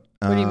that up.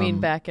 What do you mean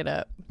back it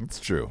up? It's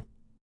true.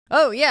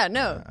 Oh, yeah,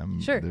 no.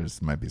 Sure.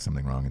 There's might be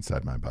something wrong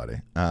inside my body.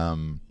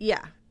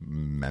 Yeah.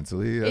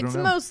 Mentally, I don't It's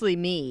know. mostly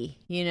me,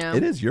 you know?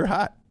 It is. You're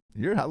hot.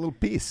 You're a hot little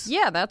piece.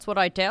 Yeah, that's what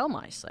I tell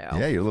myself.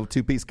 Yeah, you're a little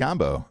two-piece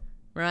combo.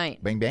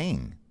 Right. Bang,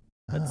 bang.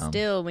 But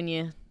still, when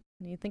you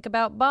think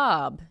about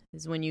Bob,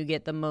 is when you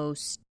get the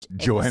most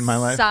joy in my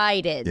life.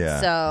 Excited.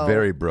 Yeah. So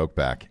very broke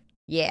back.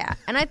 yeah,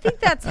 and I think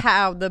that's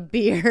how the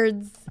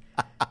beards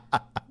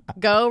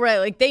go. Right,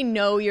 like they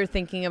know you're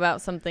thinking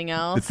about something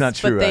else. It's not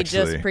true. But they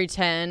actually. just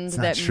pretend It's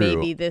not that true.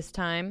 maybe this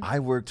time. I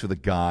worked with a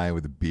guy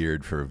with a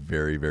beard for a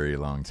very, very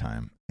long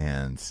time,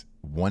 and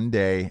one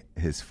day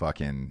his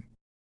fucking.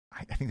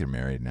 I think they're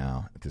married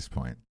now at this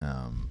point.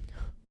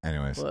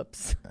 Anyways.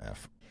 Whoops.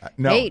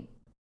 No. Hey.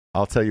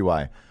 I'll tell you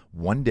why.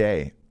 One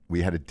day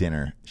we had a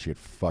dinner. She had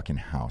fucking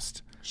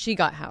housed. She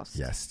got housed.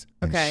 Yes.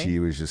 And Okay. she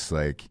was just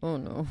like, Oh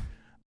no.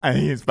 I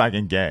think he's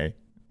fucking gay.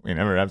 We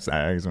never have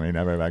sex. We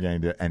never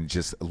fucking do. And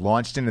just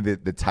launched into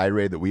the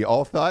tirade that we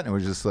all thought. And it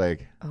was just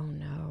like, Oh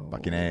no.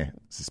 fucking A.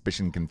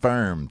 Suspicion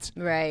confirmed.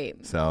 Right.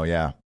 So,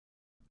 yeah.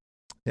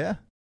 Yeah.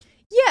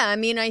 Yeah, I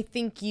mean, I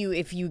think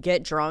if you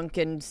get drunk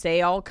and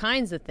say all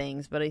kinds of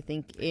things, but I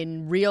think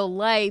in real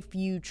life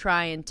you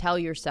try and tell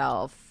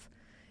yourself,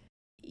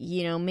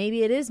 you know,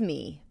 maybe it is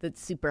me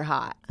that's super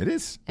hot. It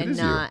is. It And is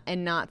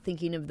not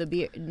thinking of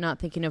not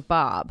thinking of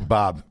Bob. you.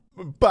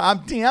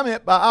 Bob, damn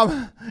it,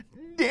 Bob.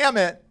 Damn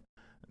it.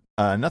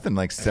 Nothing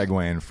like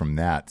segueing from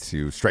that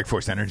to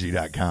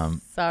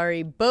StrikeForceEnergy.com.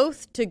 Sorry,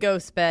 both to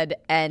Ghostbed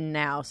and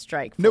now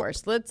Strike Nope.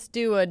 Force. Let's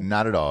do a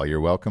Not at all. You're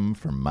welcome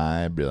for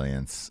my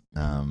brilliance.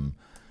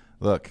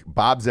 Look,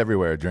 Bob's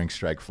everywhere during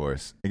Strike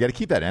Force. You got to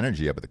keep that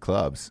energy up at the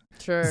clubs.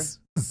 sure.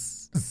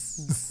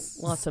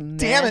 Lots of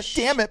Damn it, mesh.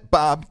 damn it,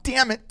 Bob.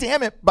 Damn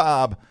it,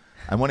 Bob.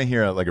 I want to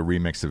hear like a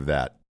remix of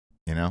that,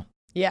 you know?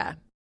 Yeah.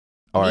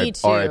 Me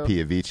too.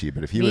 R.I.P. Avicii,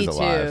 but if he Me was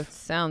alive. too.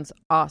 Sounds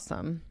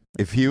awesome.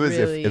 If he was,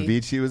 Really. if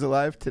Avicii was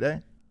alive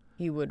today?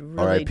 He would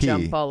really R.I.P..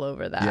 jump all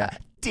over that. Yeah.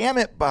 Damn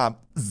it, Bob.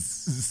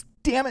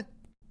 Damn it.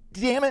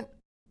 Damn it.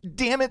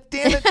 Damn it.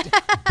 Damn it.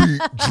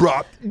 Beat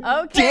dropped.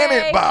 Okay. Damn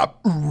it, Bob.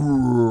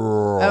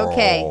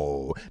 Okay.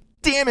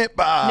 Damn it,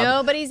 Bob.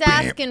 Nobody's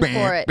asking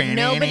for it.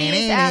 Nobody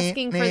is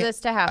asking for this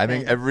to happen. I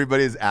think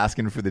everybody's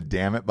asking for the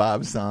 "Damn It,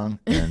 Bob" song,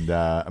 and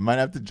I might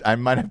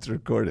have to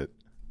record it.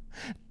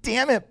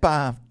 Damn it,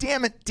 Bob.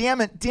 Damn it.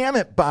 Damn it. Damn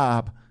it,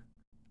 Bob.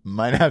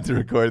 Might have to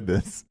record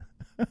this.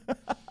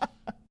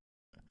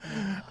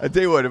 I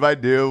tell you what, if I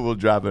do, we'll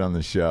drop it on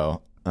the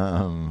show.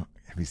 It'd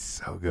be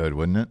so good,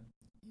 wouldn't it?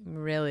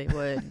 Really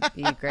would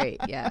be great.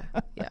 Yeah.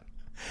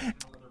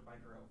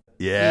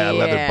 Yeah,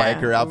 leather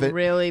biker outfit.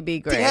 Really be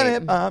great. Damn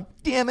it, Bob.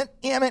 Damn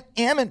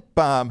it,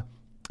 Bob.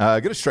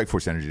 Go to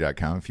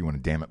strikeforceenergy.com if you want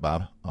to damn it,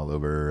 Bob, all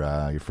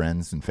over your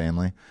friends and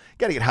family.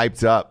 Got to get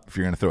hyped up if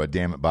you're going to throw a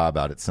damn it, Bob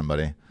out at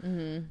somebody.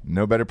 Mm-hmm.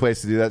 No better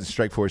place to do that than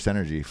Strike Force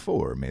Energy.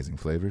 4 amazing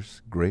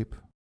flavors: grape,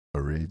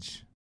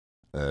 orange,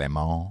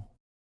 lemon,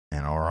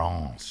 and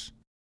orange.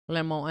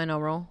 Lemon and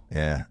orange.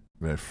 Yeah,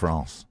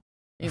 France.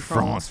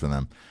 France for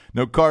them.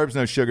 No carbs,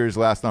 no sugars,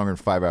 last longer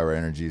than 5-hour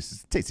energy.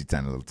 It's a tasty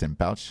tiny little tin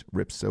pouch.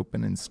 Rips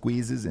open and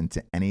squeezes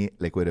into any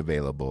liquid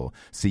available.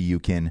 So you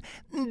can,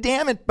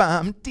 damn it,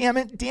 Bob, damn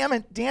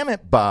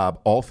it,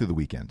 Bob, all through the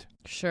weekend.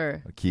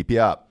 Sure. Keep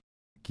you up.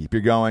 Keep you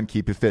going.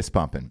 Keep your fist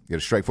pumping. Go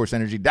to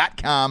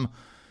strikeforceenergy.com.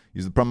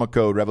 Use the promo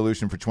code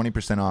REVOLUTION for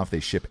 20% off. They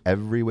ship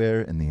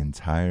everywhere in the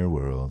entire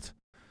world.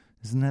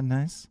 Isn't that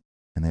nice?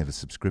 And they have a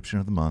subscription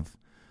of the month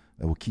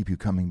that will keep you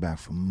coming back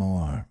for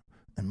more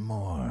and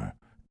more.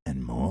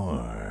 And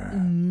more.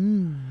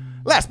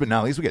 Last but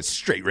not least, we got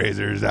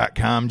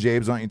straightrazors.com.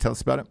 Jabes, why don't you tell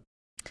us about it?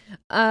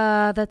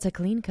 That's a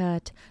clean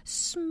cut.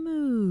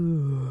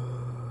 Smooth.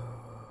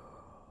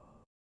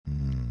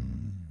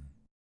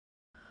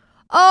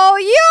 Oh,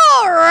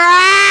 you're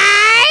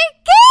right.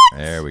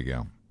 There we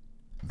go.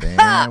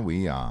 There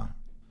we are.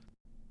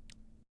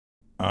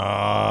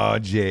 Oh,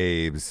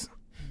 Jabes.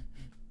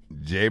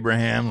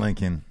 Jabraham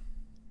Lincoln.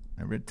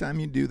 Every time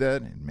you do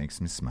that, it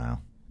makes me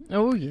smile.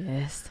 Oh,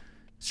 yes.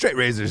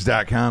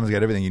 StraightRazors.com has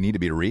got everything you need to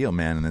be a real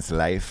man in this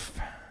life.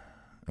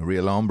 A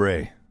real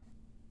hombre. A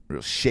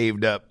real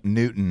shaved up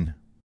Newton.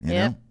 You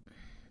know?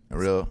 A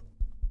real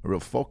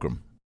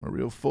fulcrum. A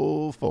real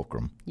full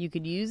fulcrum. You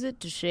could use it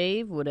to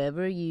shave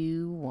whatever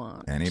you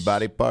want. Any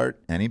body part,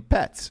 any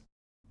pets.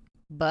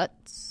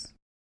 Butts.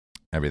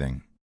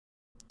 Everything.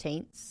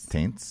 Taints.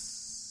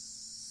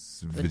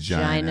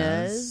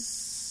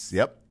 Vaginas.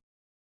 Yep.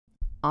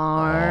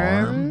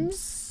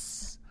 Arms.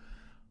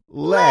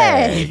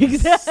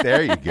 Legs.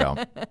 There you go.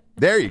 Go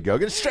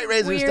to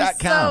straightrazors.com. We are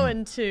so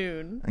in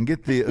tune. And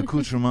get the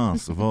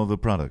accoutrements of all the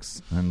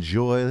products.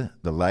 Enjoy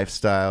the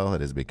lifestyle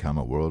that has become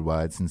a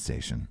worldwide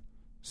sensation.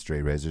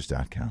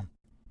 straightrazors.com.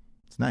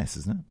 It's nice,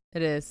 isn't it?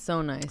 It is.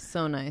 So nice.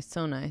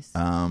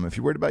 If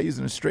you're worried about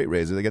using a straight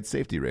razor, they got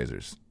safety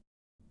razors.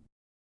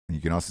 And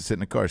you can also sit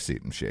in a car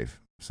seat and shave.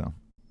 So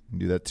you can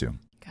do that too.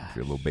 Gosh. If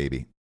you're a little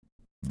baby.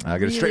 Go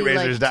to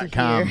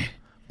straightrazors.com.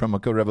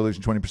 Promo code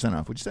REVOLUTION, 20%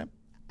 off. What'd you say?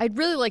 I'd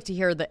really like to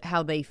hear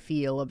how they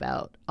feel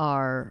about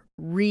our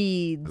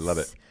reads. I love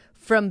it.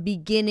 From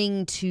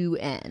beginning to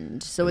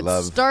end. So it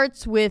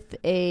starts with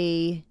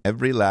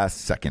every last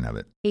second of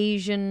it.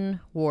 Asian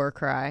war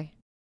cry.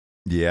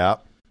 Yeah.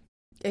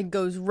 It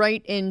goes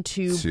right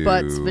into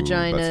butts,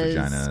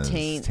 vaginas,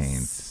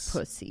 taints,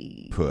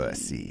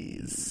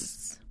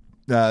 pussies.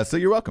 So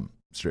you're welcome.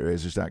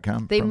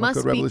 StraightRazors.com. They Promo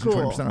must code be REVOLUTION,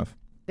 cool. 20% off.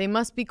 They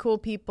must be cool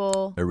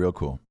people. They're real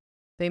cool.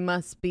 They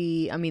must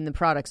be, the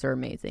products are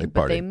amazing.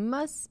 But they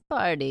must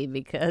party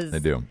because they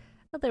do.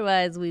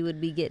 Otherwise, we would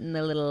be getting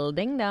a little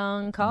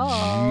ding-dong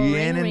call.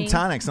 Gin and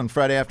tonics on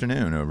Friday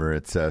afternoon over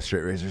at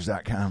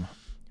straightrazors.com.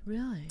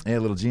 Really? Yeah,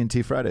 little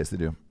G&T Fridays they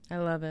do. I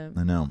love it.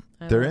 I know.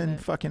 They're in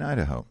fucking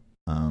Idaho,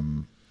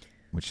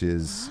 which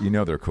is,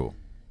 they're cool.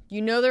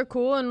 They're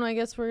cool, and I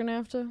guess we're going to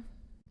have to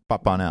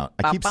pop on out.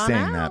 I keep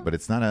saying that, out. but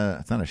it's not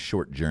a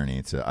short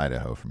journey to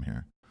Idaho from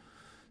here.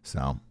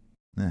 So,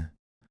 a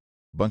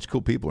bunch of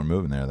cool people are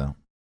moving there, though.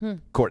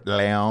 Court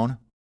Leon.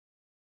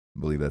 I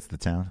believe that's the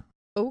town.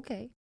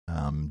 Okay.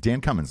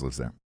 Dan Cummins lives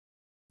there.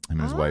 Him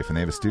and his wife, and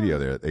they have a studio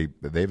there.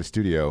 They have a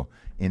studio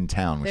in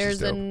town, which is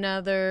dope. There's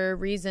another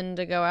reason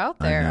to go out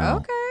there.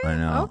 I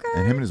know. Okay.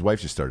 And him and his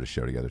wife just started a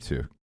show together,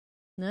 too.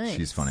 Nice.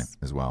 She's funny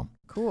as well.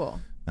 Cool.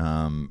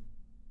 Man,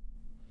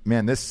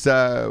 this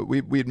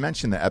we had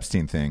mentioned the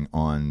Epstein thing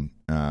on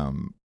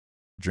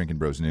Drinking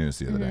Bros News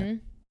the other day.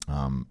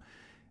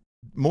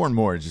 More and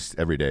more, just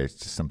every day, it's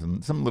just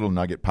some little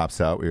nugget pops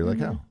out where you're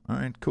like, oh, all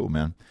right, cool,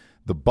 man.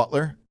 The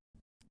butler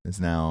is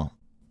now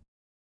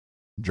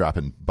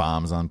dropping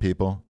bombs on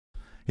people.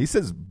 He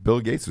says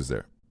Bill Gates was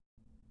there.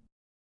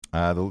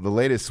 The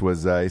latest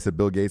was he said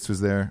Bill Gates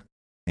was there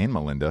and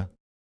Melinda.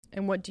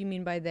 And what do you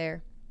mean by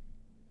there?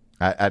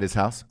 At his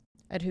house.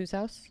 At whose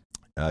house?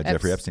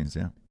 Jeffrey Epstein's,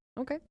 yeah.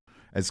 Okay.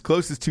 As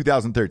close as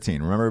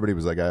 2013. Remember, everybody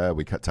was like,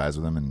 we cut ties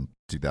with him in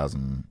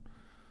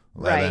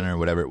 2011 or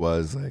whatever it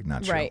was. Like,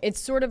 not sure. Right. It's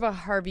sort of a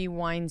Harvey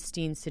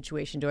Weinstein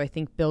situation. Do I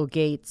think Bill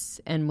Gates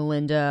and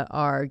Melinda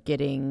are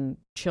getting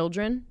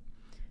children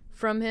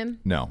from him?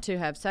 No. To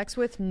have sex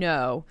with?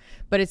 No.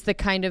 But it's the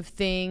kind of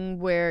thing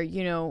where,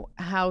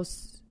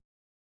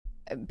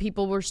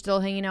 people were still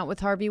hanging out with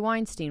Harvey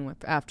Weinstein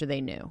after they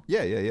knew.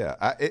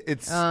 Yeah.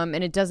 It's and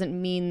it doesn't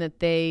mean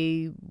that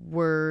they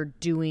were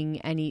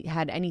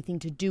had anything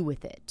to do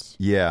with it.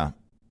 Yeah.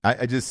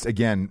 I just,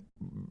 again,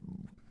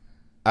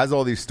 as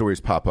all these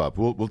stories pop up,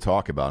 we'll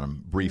talk about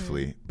them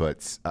briefly,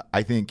 but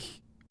I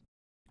think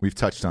we've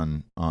touched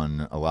on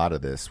a lot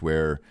of this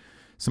where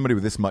somebody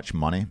with this much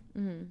money,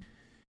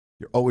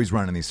 you're always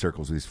running these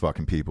circles with these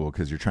fucking people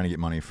because you're trying to get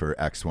money for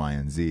X, Y,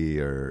 and Z,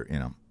 or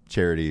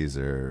charities,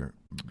 or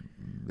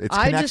it's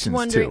I connections just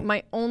wondering. too.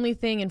 My only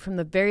thing, and from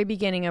the very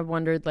beginning, I've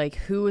wondered like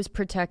who is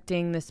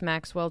protecting this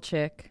Maxwell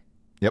chick.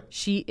 Yep.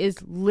 She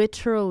is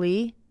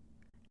literally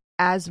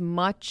as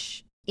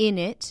much in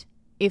it,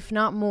 if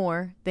not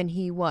more, than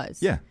he was.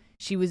 Yeah.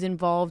 She was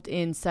involved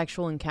in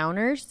sexual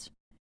encounters,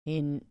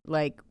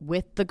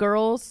 with the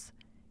girls,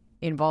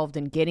 involved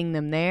in getting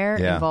them there,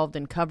 involved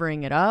in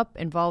covering it up,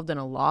 involved in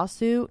a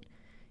lawsuit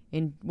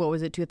in,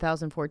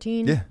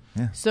 2014? Yeah.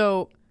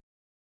 So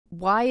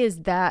why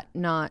is that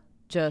not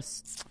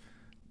just...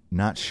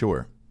 Not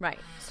sure. Right.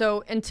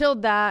 So until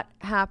that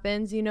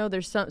happens,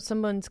 there's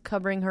someone's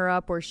covering her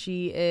up, or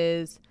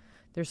there's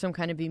some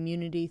kind of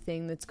immunity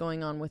thing that's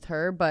going on with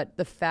her. But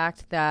the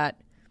fact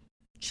that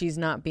she's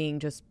not being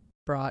just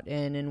brought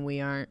in and we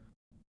aren't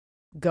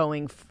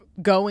going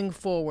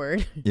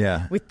forward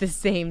with the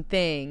same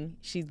thing,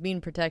 she's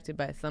being protected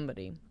by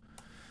somebody.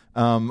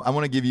 I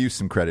want to give you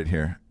some credit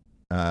here.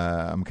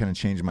 I'm kind of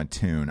changing my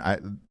tune.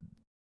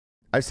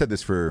 I've said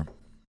this for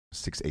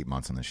 6-8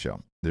 months on this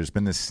show. There's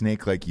been this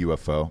snake-like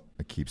UFO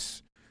that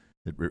keeps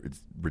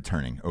it's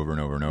returning over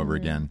and over and over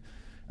again.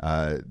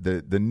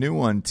 The new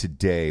one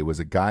today was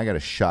a guy got a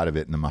shot of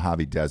it in the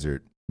Mojave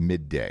Desert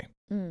midday.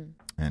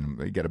 And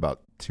we got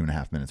about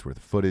 2.5 minutes worth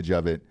of footage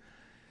of it.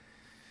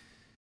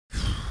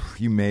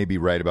 You may be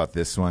right about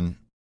this one.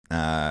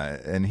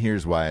 And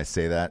here's why I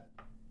say that.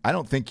 I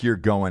don't think you're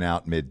going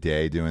out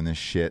midday doing this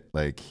shit.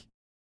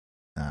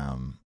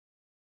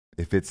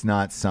 If it's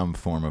not some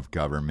form of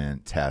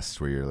government test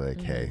where you're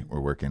like, hey,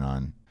 we're working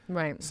on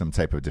some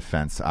type of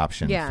defense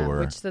option for...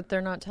 which that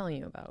they're not telling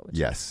you about, which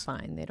is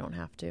fine. They don't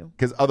have to.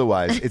 Because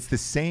otherwise, it's the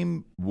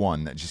same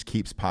one that just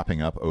keeps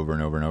popping up over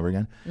and over and over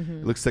again.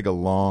 It looks like a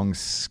long,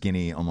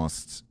 skinny,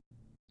 almost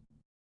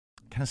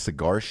kind of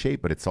cigar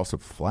shape, but it's also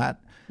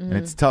flat. And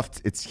it's tough.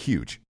 It's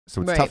huge.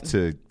 So it's tough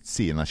to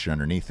see unless you're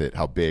underneath it,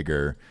 how big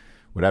or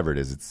whatever it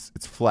is.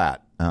 It's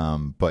flat.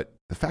 But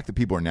the fact that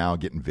people are now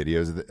getting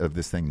videos of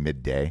this thing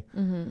midday,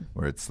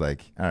 where it's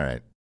like, all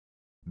right,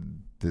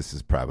 this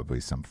is probably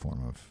some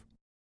form of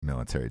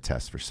military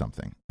test for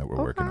something that we're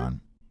working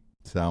on.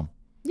 So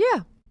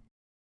yeah,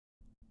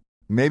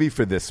 maybe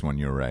for this one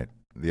you're right.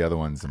 The other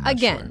ones, I'm not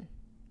sure.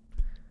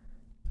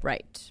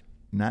 Right.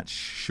 Not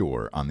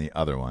sure on the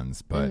other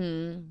ones, but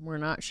we're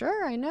not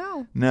sure. I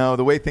know. No,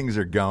 the way things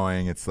are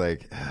going, it's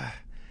like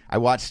I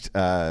watched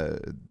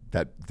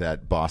that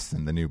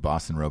Boston, the new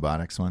Boston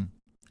Robotics one.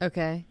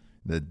 Okay.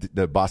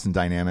 The Boston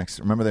Dynamics.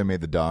 Remember they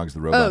made the dogs, the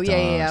robot dogs? Oh,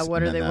 yeah.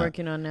 What are they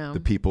working on now? The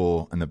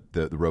people and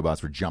the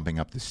robots were jumping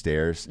up the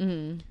stairs.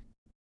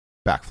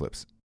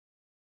 Backflips.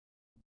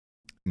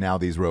 Now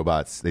these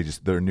robots,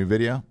 their new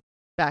video?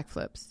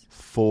 Backflips.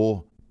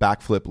 Full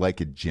backflip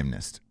like a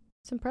gymnast.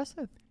 It's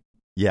impressive.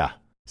 Yeah.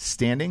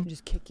 Standing.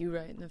 Just kick you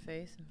right in the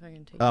face if I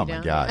can take you down. Oh,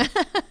 my God.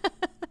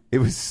 It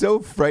was so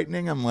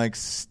frightening. I'm like,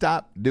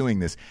 stop doing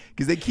this.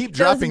 Because they keep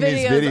dropping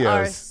these videos.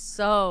 Are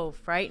so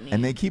frightening.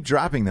 And they keep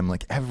dropping them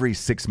like every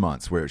 6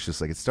 months, where it's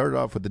just like, it started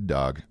off with the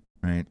dog,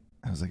 right?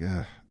 I was like,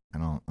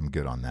 I'm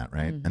good on that,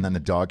 right? And then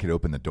the dog could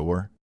open the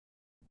door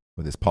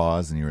with his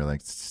paws, and you were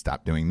like,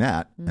 stop doing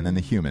that. And then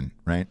the human,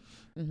 right?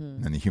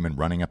 And then the human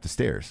running up the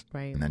stairs.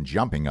 Right. And then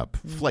jumping up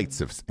flights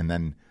of, and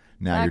then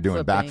now you're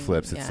doing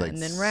backflips. It's like,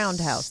 and then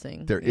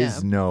roundhousing. There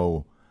is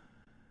no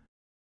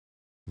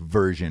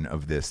version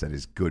of this that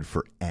is good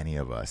for any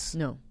of us.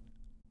 No.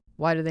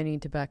 Why do they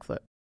need to backflip?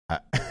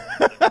 That's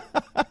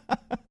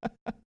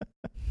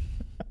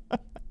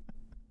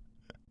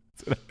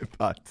what I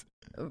thought.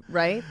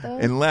 Right, though?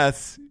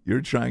 Unless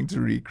you're trying to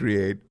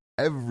recreate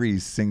every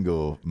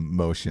single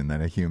motion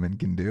that a human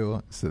can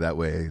do, so that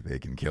way they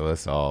can kill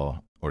us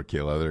all or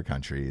kill other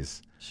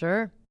countries.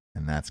 Sure.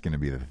 And that's going to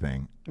be the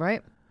thing.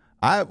 Right.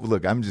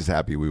 I'm just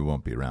happy we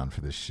won't be around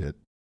for this shit.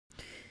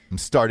 I'm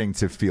starting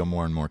to feel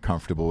more and more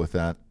comfortable with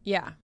that.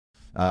 Yeah.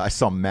 I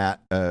saw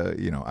Matt,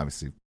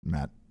 obviously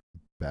Matt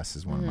Bess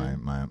is one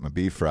of my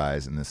beef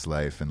fries in this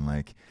life. And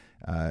like,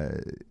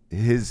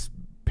 his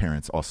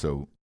parents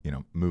also,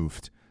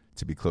 moved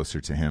to be closer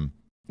to him.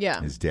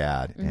 Yeah. His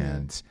dad.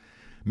 And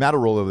Matt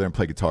will roll over there and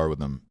play guitar with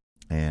them.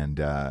 And,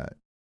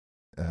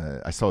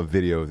 I saw a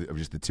video of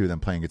just the two of them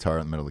playing guitar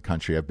in the middle of the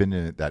country. I've been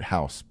to that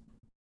house,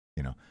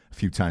 a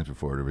few times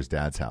before, to his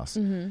dad's house.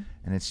 And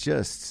it's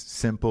just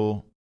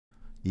simple,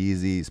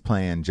 easy. He's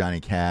playing Johnny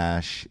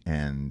Cash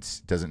and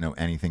doesn't know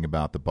anything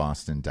about the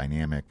Boston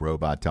Dynamic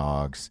robot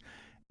dogs.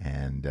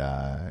 And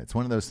it's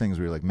one of those things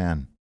where you're like,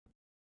 man,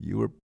 you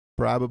were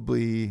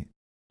probably...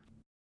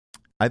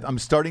 I'm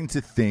starting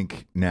to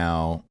think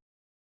now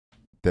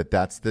that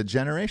that's the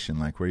generation,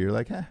 like, where you're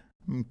like,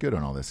 I'm good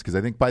on all this. Because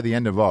I think by the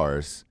end of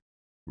ours,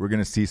 we're going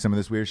to see some of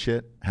this weird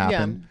shit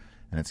happen.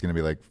 And it's going to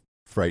be like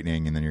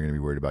frightening, and then you're going to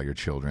be worried about your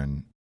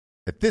children.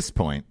 At this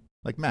point,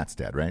 like Matt's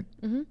dad, right?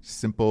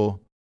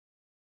 Simple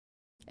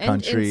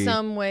country. And in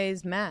some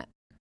ways, Matt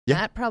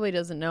probably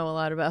doesn't know a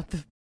lot about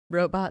the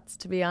robots,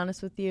 to be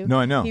honest with you. No,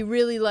 I know. He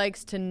really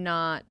likes to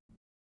not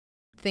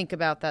think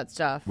about that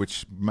stuff.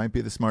 Which might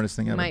be the smartest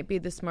thing ever. Might be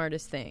the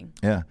smartest thing.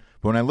 Yeah.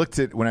 But when I looked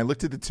at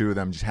the two of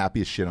them, just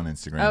happy as shit on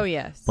Instagram. Oh,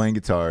 yes. Playing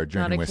guitar,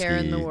 drinking Not a whiskey, care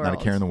in the not a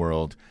care in the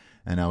world.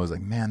 And I was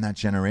like, man, that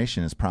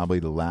generation is probably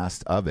the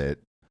last of it.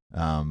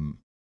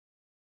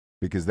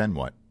 Because then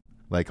what?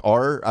 Like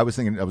I was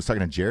talking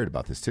to Jared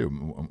about this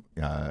too.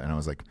 And I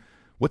was like,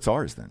 what's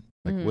ours then?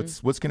 Like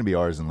what's going to be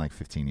ours in like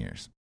 15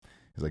 years?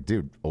 He's like,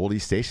 dude, oldie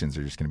stations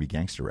are just going to be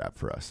gangster rap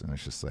for us. And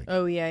it's just like,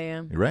 oh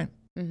yeah. You're right.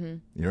 Mm-hmm.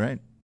 You're right.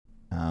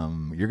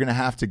 You're going to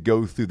have to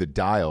go through the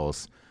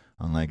dials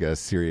on like a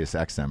Sirius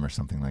XM or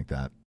something like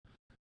that.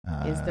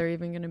 Is there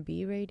even going to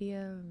be radio?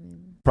 I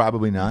mean,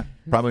 probably not.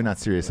 Probably not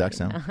Sirius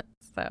XM. Not,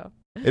 so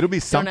it'll be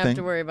something. Don't have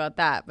to worry about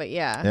that. But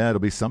yeah. Yeah, it'll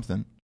be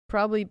something.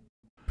 Probably.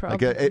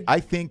 Like I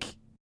think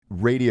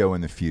radio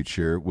in the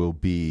future will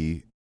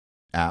be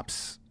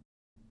apps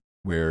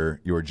where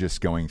you're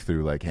just going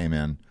through like, hey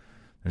man,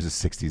 there's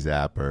a 60s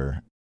app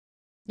or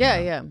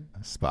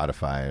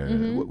Spotify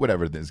or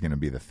whatever is going to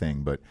be the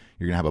thing, but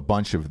you're going to have a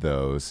bunch of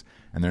those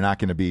and they're not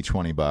going to be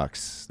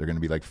 $20. They're going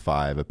to be like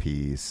 $5 a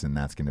piece, and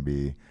that's going to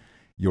be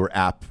your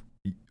app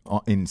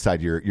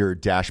inside your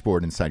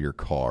dashboard inside your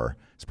car.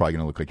 It's probably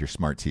going to look like your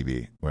smart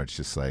TV, where it's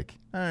just like,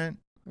 all right.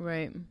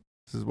 Right.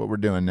 This is what we're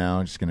doing now.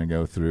 I'm just going to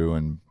go through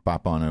and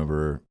bop on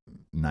over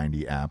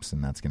 90 apps,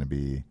 and that's going to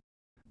be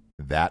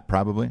that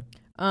probably.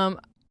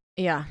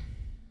 Yeah.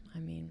 I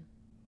mean,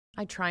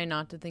 I try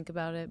not to think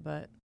about it,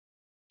 but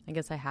I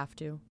guess I have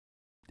to.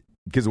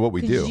 Because of what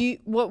we do.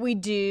 What we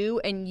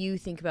do, and you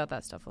think about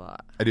that stuff a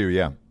lot. I do,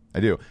 yeah. I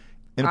do.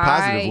 In a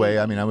positive way,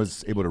 I mean, I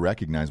was able to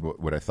recognize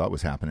what I thought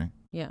was happening.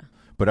 Yeah.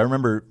 But I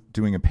remember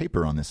doing a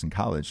paper on this in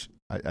college.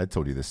 I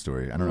told you this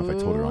story. I don't know if I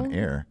told it on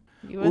air.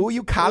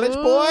 You college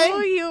boy?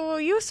 Oh,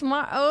 you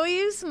smart. Oh,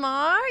 you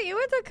smart. You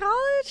went to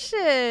college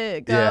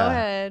shit. Go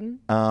ahead.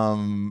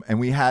 And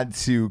we had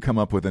to come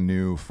up with a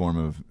new form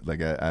of,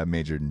 like, I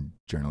majored in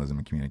journalism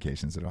and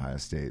communications at Ohio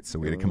State. So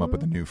we had to come up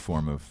with a new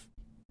form of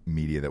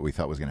media that we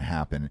thought was going to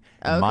happen.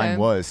 And mine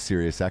was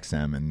Sirius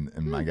XM,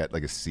 and I got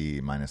like a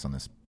C- on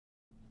this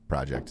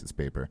project, this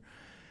paper.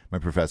 My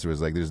professor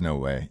was like, there's no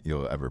way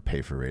you'll ever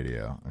pay for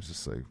radio. I was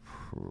just like,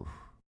 whew.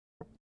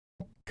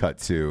 Cut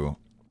to...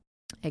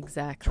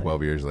 Exactly.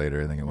 12 years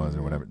later, I think it was,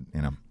 or whatever,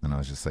 you know. And I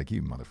was just like,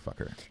 you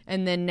motherfucker.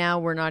 And then now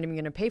we're not even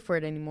going to pay for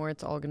it anymore.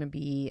 It's all going to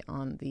be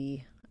on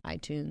the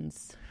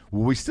iTunes.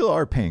 Well, we still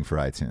are paying for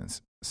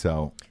iTunes.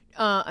 So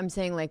I'm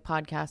saying like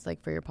podcasts,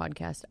 like for your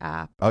podcast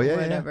app or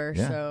whatever.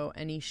 Yeah. So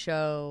any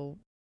show,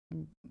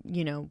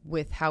 you know,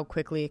 with how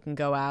quickly it can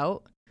go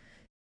out.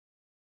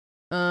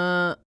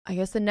 I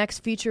guess the next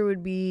feature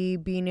would be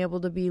being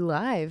able to be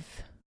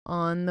live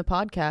on the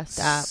podcast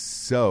app.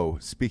 So,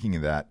 speaking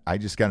of that, I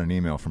just got an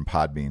email from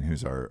Podbean,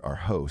 who's our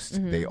host.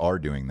 They are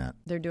doing that.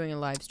 They're doing a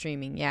live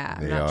streaming, yeah.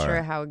 I'm not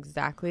sure how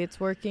exactly it's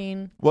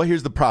working. Well,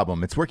 here's the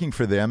problem. It's working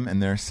for them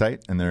and their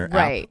site and their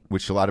app,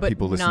 which a lot of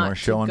people listen to our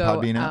show on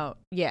Podbean app.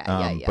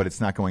 Yeah. But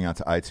it's not going out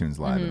to iTunes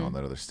Live and all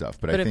that other stuff.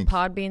 But I think if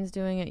Podbean's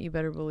doing it, you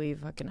better believe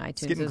fucking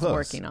iTunes is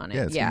working on it.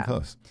 Yeah, it's getting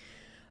close.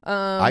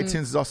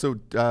 iTunes is also,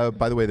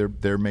 by the way,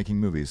 they're making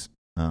movies.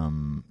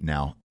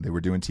 Now they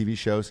were doing TV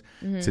shows.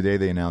 Today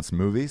they announced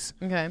movies.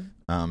 Okay.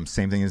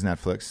 Same thing as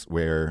Netflix,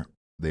 where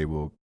they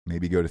will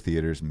maybe go to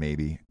theaters,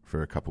 maybe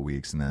for a couple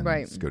weeks, and then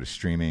just go to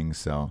streaming.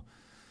 So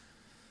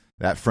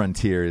that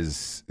frontier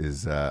is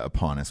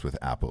upon us with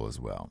Apple as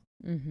well.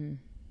 Mm-hmm.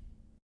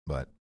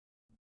 But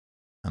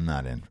I'm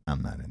not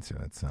into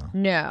it. So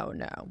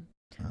no.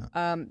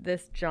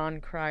 This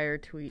John Cryer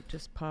tweet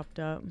just popped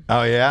up.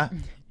 Oh yeah,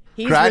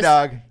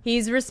 Dog.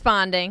 He's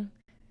responding.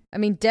 I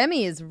mean,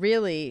 Demi is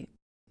really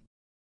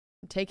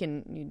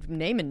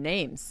naming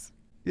names.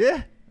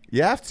 Yeah,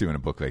 you have to in a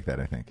book like that,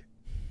 I think.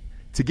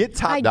 To get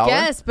top dollar. I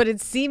guess, but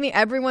it's seeming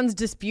everyone's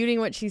disputing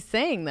what she's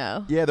saying,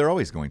 though. Yeah, they're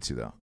always going to,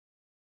 though.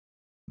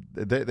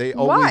 They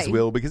always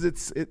will, because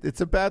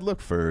it's a bad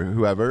look for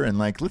whoever. And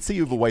like, let's say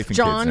you have a wife and kids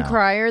now. John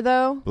Cryer,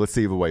 though. But let's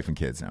say you have a wife and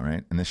kids now,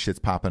 right? And this shit's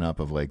popping up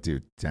of like,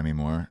 dude, Demi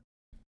Moore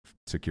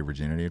took your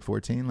virginity at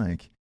 14.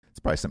 Like, it's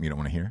probably something you don't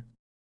want to hear.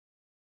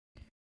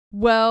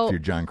 Well, if you're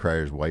John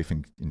Cryer's wife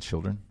and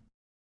children,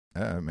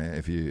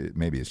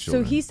 maybe it's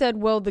children. So he said,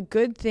 well, the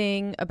good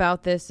thing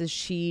about this is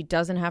she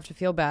doesn't have to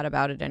feel bad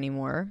about it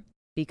anymore,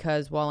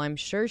 because while I'm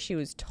sure she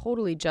was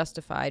totally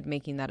justified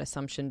making that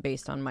assumption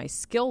based on my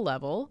skill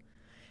level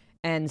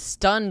and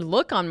stunned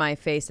look on my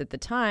face at the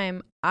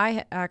time,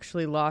 I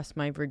actually lost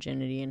my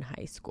virginity in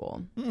high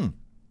school.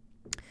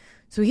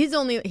 So he's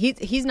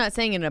not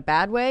saying it in a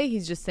bad way.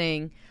 He's just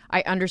saying,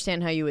 I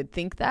understand how you would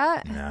think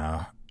that.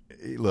 No.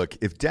 Look,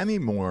 if Demi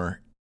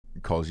Moore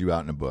calls you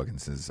out in a book and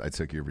says, I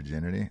took your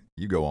virginity,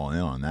 you go all in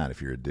on that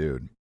if you're a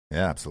dude.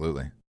 Yeah,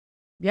 absolutely.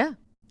 Yeah.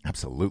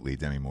 Absolutely,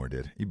 Demi Moore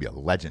did. You'd be a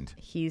legend.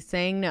 He's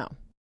saying no.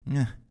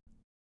 Yeah.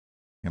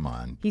 Come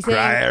on. He's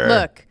saying,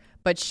 look,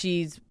 but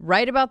she's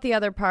right about the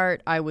other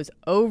part. I was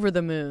over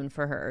the moon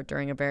for her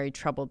during a very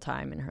troubled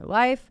time in her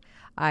life.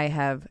 I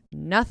have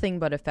nothing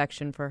but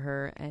affection for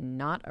her and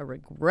not a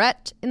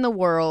regret in the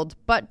world,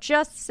 but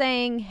just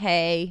saying,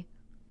 hey,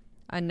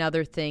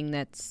 another thing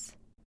that's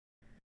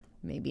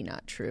maybe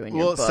not true in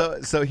your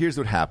book. So here's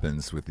what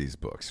happens with these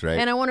books, right?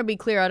 And I want to be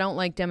clear, I don't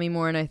like Demi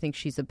Moore, and I think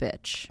she's a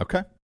bitch.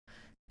 Okay.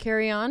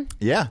 Carry on.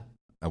 Yeah,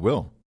 I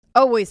will.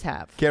 Always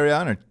have. Carry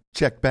on or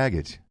check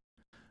baggage.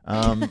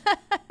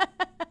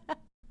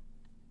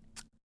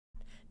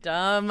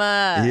 Dumb.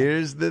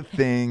 Here's the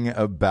thing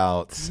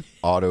about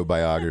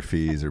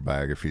autobiographies or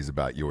biographies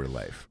about your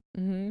life.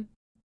 Mm-hmm.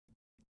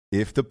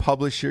 If the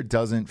publisher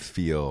doesn't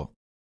feel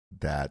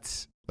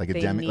that like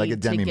a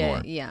Demi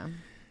Moore,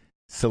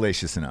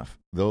 salacious enough,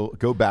 they'll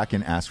go back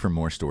and ask for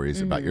more stories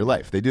about your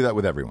life. They do that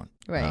with everyone.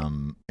 Right.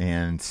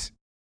 And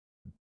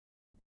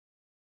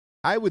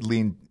I would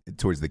lean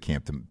towards the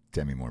camp that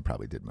Demi Moore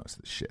probably did most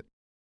of the shit.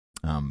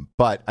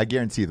 But I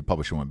guarantee the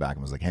publisher went back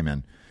and was like, hey,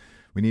 man,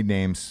 we need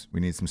names. We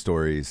need some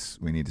stories.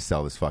 We need to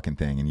sell this fucking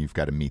thing. And you've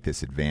got to meet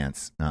this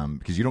advance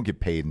because you don't get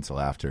paid until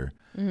after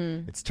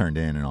it's turned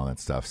in and all that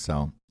stuff.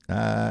 So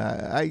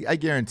I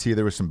guarantee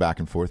there was some back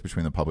and forth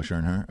between the publisher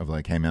and her of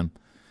like, hey, man,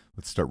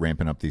 let's start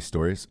ramping up these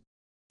stories.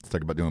 Let's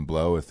talk about doing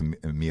Blow with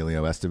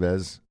Emilio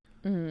Estevez,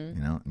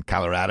 in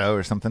Colorado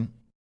or something.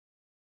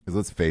 Because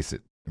let's face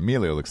it,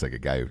 Emilio looks like a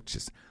guy who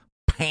just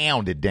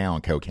pounded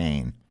down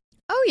cocaine.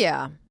 Oh,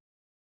 yeah.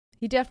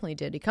 He definitely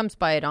did. He comes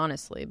by it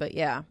honestly, but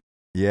yeah.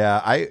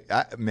 Yeah, I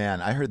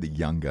heard the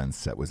Young Guns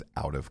set was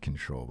out of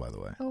control, by the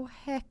way. Oh,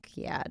 heck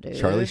yeah, dude.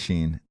 Charlie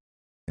Sheen,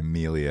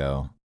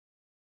 Emilio,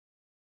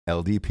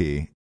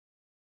 LDP,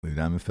 Lou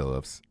Diamond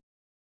Phillips.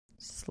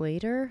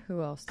 Slater?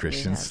 Who else?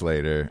 Christian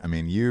Slater. I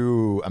mean,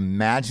 you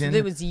imagine. So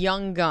there was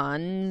Young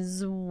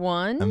Guns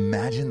 1.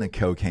 Imagine the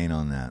cocaine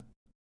on that.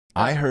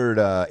 I heard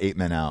 8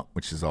 Men Out,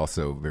 which is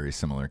also very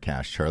similar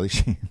cast. Charlie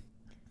Sheen.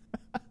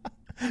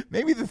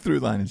 Maybe the through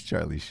line is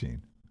Charlie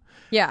Sheen.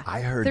 Yeah. I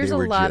heard they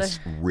were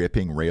just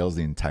ripping rails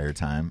the entire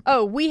time.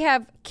 Oh, we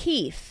have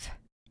Keith.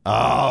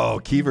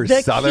 Oh, Kiefer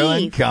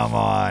Sutherland? Keith. Come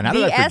on. How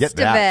did I forget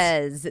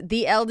Estevez, that?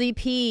 The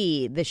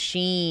LDP, the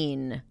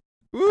Sheen.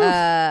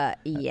 That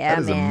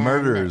is a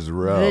murderer's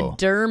row. The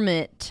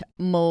Dermot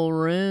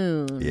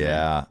Mulroon.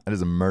 Yeah. That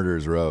is a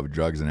murderer's row of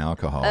drugs and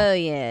alcohol. Oh,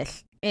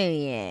 yes. Oh,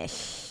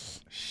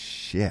 yes.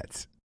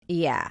 Shit.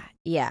 Yeah.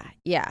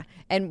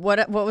 And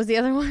what was the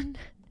other one?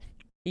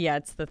 Yeah,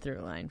 it's the through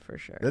line for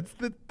sure. That's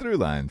the through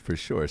line for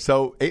sure.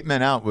 So 8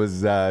 Men Out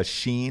was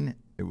Sheen.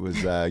 It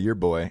was your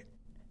boy.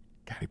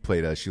 God, he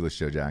played Shoeless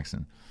Joe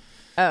Jackson.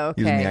 Oh,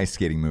 okay. He was in the ice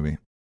skating movie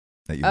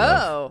that you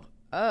love.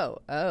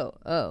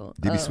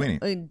 DB Sweeney.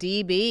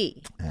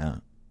 DB. Yeah.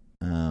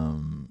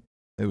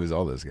 It was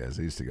all those guys.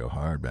 They used to go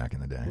hard back in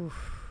the day.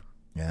 Oof.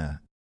 Yeah.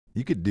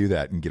 You could do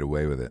that and get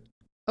away with it.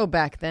 Oh,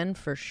 back then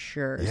for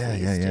sure.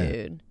 Yeah.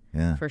 Dude.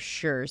 Yeah. For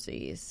sure,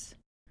 Z's.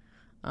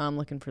 I'm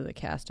looking for the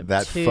cast of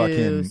that 2.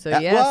 Fucking, so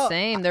yeah,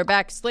 same. They're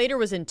back. Slater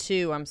was in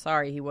 2. I'm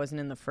sorry, he wasn't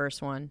in the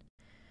first one.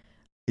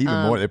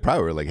 Even more. They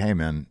probably were like, "Hey,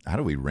 man, how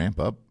do we ramp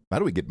up? How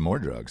do we get more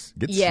drugs?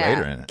 Get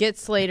Slater in it. Get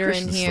Slater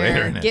in here.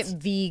 Slater in get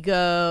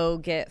Vigo.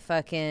 Get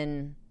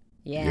fucking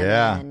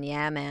yeah,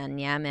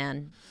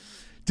 man.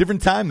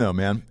 Different time though,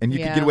 man, and you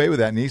could get away with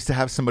that. And you used to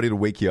have somebody to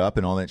wake you up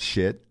and all that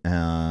shit.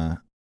 And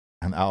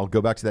I'll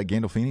go back to that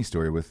Gandolfini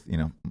story with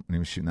when he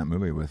was shooting that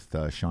movie with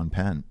Sean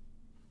Penn.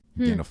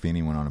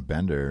 Gandolfini went on a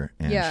bender,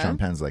 and Sean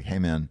Penn's like, "Hey,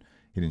 man,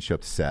 he didn't show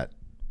up to set."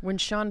 When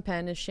Sean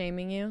Penn is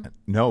shaming you?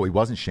 No, he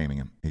wasn't shaming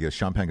him. He goes,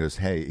 Sean Penn goes,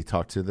 "Hey," he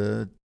talked to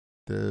the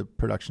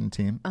production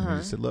team, and he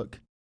just said, "Look,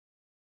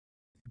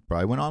 he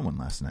probably went on one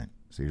last night.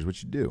 So here's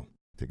what you do: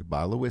 take a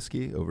bottle of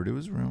whiskey over to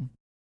his room,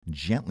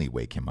 gently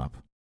wake him up,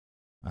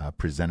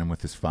 present him with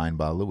this fine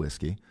bottle of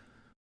whiskey,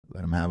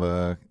 let him have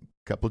a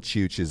couple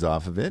chooches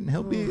off of it, and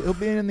he'll be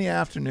in the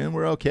afternoon.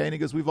 We're okay." And he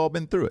goes, "We've all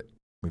been through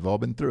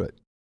it."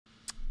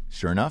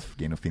 Sure enough,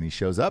 Gandolfini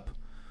shows up.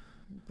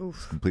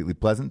 It's completely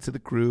pleasant to the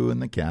crew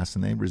and the cast,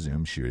 and they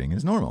resume shooting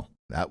as normal.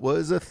 That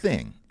was a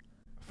thing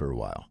for a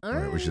while.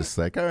 Where it was just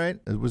like, all right,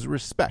 it was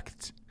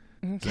respect.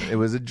 Okay. It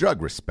was a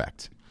drug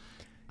respect.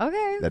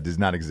 Okay. That does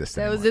not exist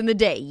anymore. That was in the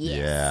day. Yes.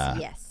 Yeah.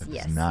 Yes. It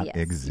does not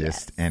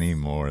exist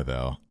anymore,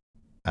 though.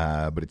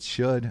 But it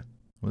should. It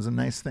was a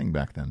nice thing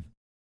back then.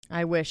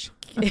 I wish.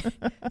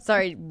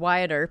 Sorry,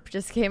 Wyatt Earp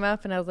just came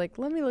up, and I was like,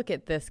 let me look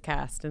at this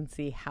cast and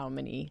see how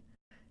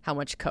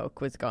much coke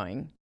was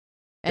going.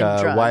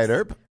 And drugs.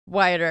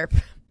 Wyatt Earp.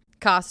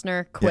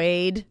 Costner,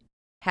 Quaid,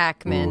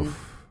 Hackman,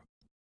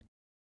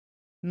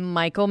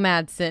 Michael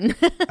Madsen.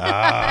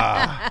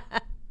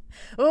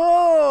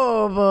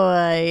 Oh,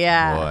 boy.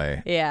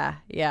 Yeah.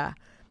 Yeah.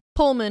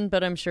 Pullman,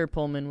 but I'm sure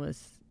Pullman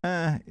was...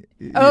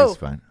 He was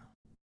fine.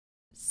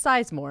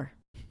 Sizemore.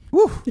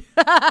 Woo.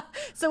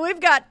 So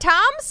we've got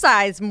Tom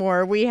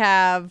Sizemore. We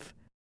have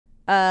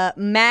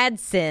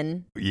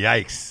Madsen.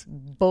 Yikes.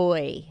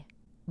 Boy.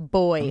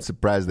 I'm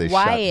surprised they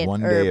Wyatt shot one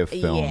day of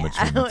film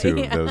between the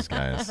two of those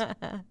guys.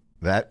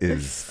 That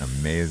is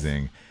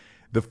amazing.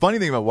 The funny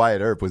thing about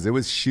Wyatt Earp was it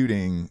was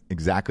shooting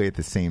exactly at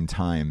the same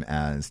time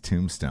as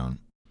Tombstone.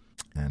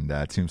 And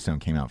Tombstone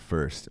came out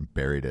first and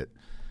buried it.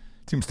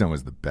 Tombstone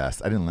was the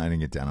best. I didn't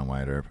get down on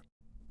Wyatt Earp.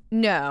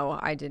 No,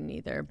 I didn't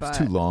either. But it's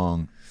too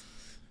long.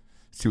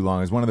 It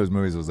was one of those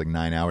movies that was like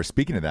 9 hours.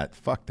 Speaking of that,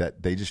 fuck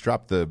that. They just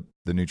dropped the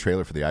new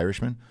trailer for The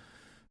Irishman.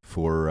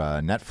 for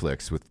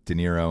Netflix with De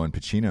Niro and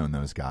Pacino and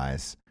those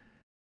guys.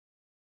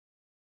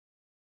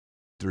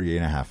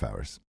 3.5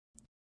 hours.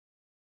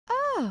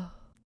 Oh.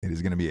 It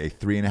is going to be a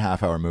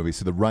 3.5 hour movie.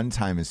 So the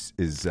runtime is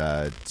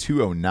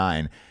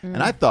 2:09.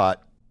 And I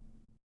thought,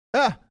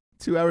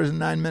 2 hours and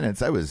 9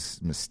 minutes. I was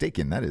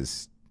mistaken. That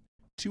is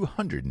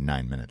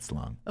 209 minutes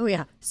long. Oh,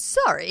 yeah.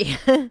 Sorry.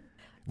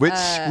 Which,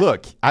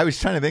 look, I was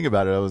trying to think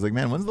about it. I was like,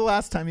 man, when's the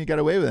last time you got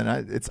away with it?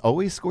 And it's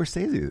always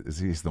Scorsese.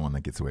 He's the one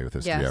that gets away with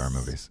those 3 hour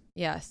movies.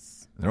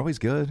 Yes. And they're always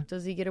good.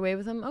 Does he get away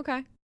with them?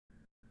 Okay.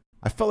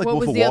 I felt like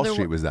Wolf of Wall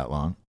Street was that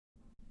long.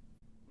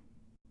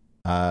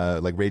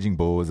 Like Raging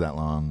Bull was that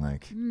long.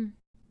 Like,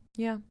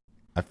 yeah.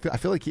 I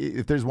feel like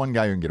if there's one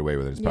guy who can get away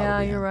with it, it's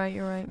probably him. You're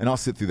right. And I'll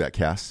sit through that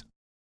cast.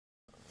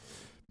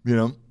 You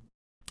know,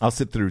 I'll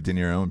sit through De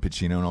Niro and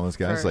Pacino and all those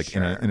guys,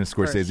 in a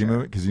Scorsese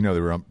movie, because they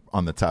were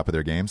on the top of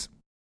their games.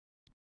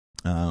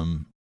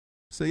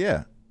 So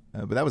yeah,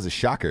 but that was a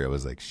shocker. I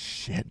was like,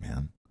 shit,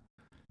 man,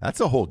 that's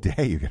a whole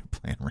day you got to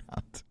plan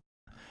around.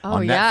 Oh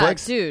on yeah,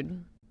 Netflix.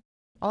 Dude.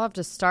 I'll have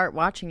to start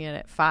watching it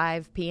at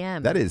 5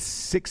 p.m. That is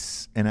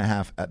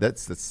 6.5.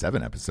 That's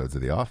 7 episodes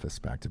of The Office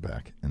back to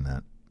back in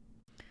that.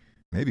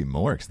 Maybe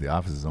more, because The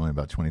Office is only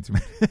about 22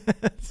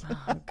 minutes.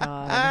 Oh,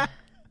 God.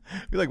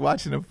 You're like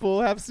watching a full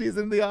half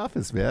season of The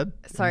Office, man.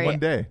 Sorry. In one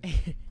day.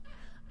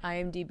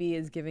 IMDb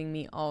is giving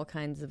me all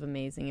kinds of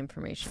amazing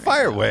information.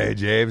 Fire away,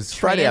 James.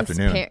 Friday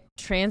afternoon.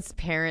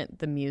 Transparent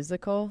the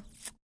musical.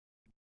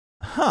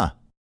 Huh.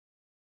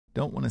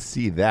 Don't want to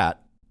see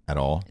that at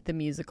all. The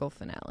musical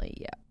finale,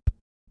 yeah.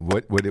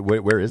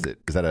 Where is it?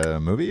 Is that a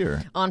movie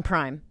or on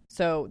Prime?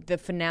 So the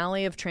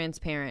finale of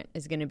Transparent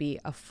is going to be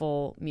a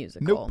full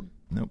musical.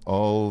 Nope.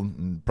 I'll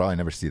probably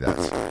never see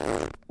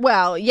that.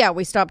 Well, yeah,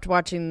 we stopped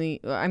watching you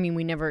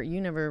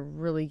never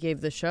really gave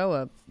the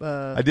show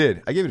a. I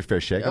did. I gave it a fair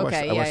shake. I watched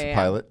the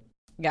pilot.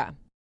 Yeah.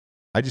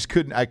 I just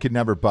couldn't. I could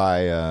never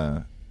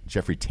buy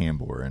Jeffrey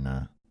Tambor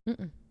and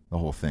the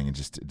whole thing.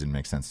 It didn't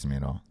make sense to me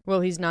at all.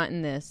 Well, he's not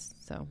in this,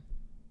 so.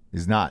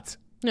 He's not.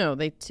 No,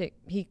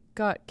 he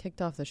got kicked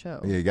off the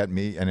show. Yeah, he got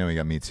me. I know he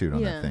got me too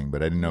on that thing,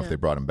 but I didn't know if they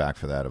brought him back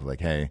for that. Of like,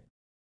 hey,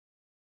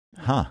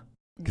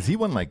 because he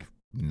won like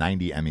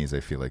 90 Emmys. I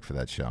feel like for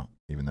that show,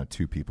 even though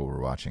 2 people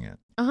were watching it.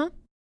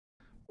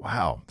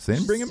 Wow, so they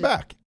didn't bring him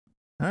back.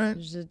 All right,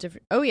 just a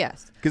different. Oh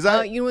yes, because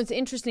what's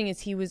interesting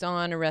is he was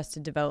on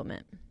Arrested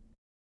Development.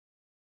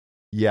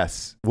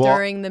 Yes. Well,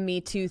 during the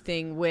Me Too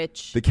thing,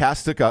 which the cast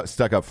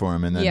stuck up for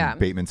him, and then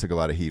Bateman took a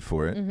lot of heat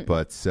for it. Mm-hmm.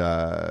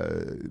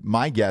 But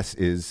my guess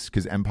is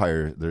because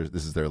Empire,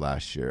 this is their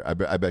last year. I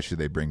bet you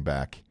they bring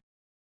back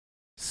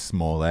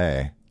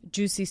Smollett.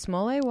 Juicy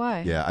Smollett?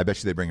 Why? Yeah, I bet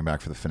you they bring him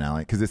back for the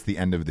finale because it's the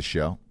end of the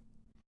show,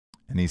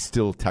 and he's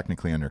still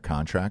technically under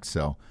contract.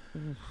 So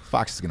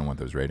Fox is going to want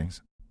those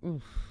ratings.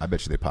 I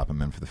bet you they pop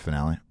him in for the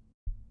finale.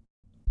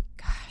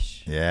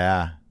 Gosh.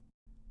 Yeah.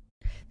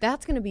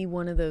 That's going to be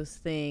one of those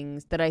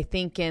things that I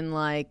think in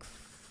like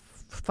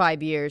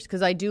 5 years,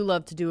 because I do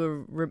love to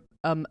do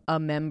a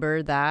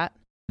member that,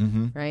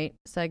 right,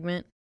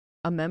 segment.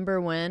 A member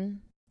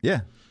when? Yeah.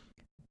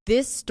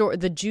 This story,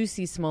 the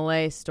Juicy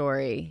Smollett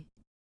story,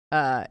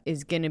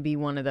 is going to be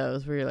one of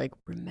those where you're like,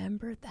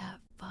 remember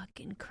that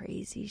fucking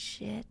crazy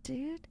shit,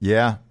 dude?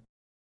 Yeah.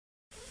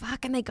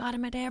 Fucking they got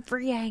him at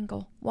every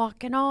angle,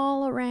 walking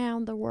all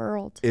around the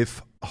world.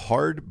 If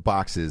hard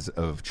boxes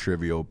of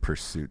Trivial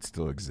Pursuit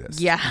still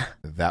exist,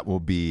 that will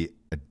be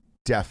a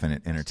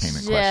definite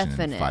entertainment question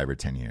in 5 or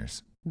 10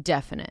 years.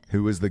 Definite.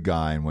 Who was the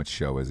guy and what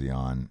show was he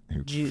on?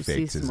 Who Juicy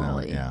faked his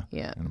Smollett. own?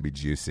 Yeah. It'll be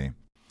juicy.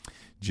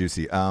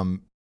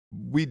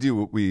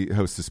 We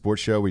host a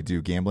sports show. We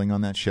do gambling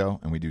on that show,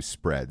 and we do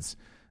spreads.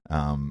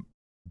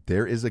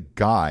 There is a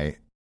guy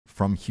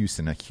from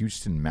Houston, a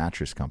Houston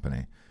mattress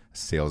company,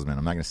 salesman.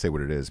 I'm not going to say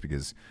what it is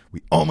because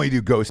we only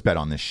do Ghost Bet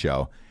on this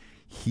show.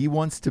 He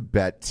wants to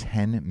bet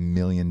 $10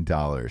 million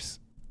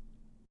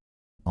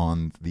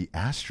on the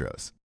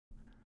Astros.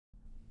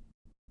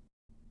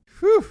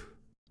 Whew.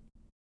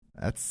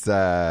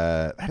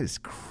 That is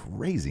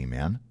crazy,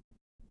 man.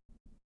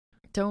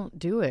 Don't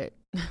do it.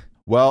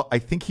 Well, I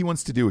think he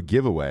wants to do a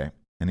giveaway,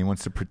 and he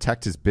wants to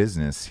protect his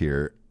business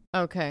here.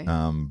 Okay.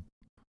 On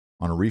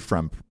a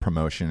refund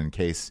promotion in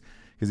case,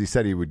 because he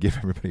said he would give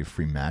everybody a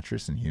free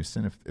mattress in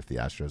Houston if the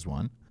Astros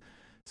won.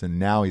 So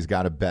now he's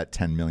got to bet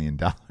 $10 million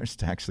to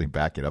actually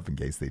back it up in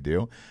case they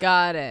do.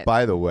 Got it.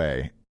 By the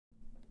way,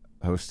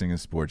 hosting a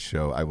sports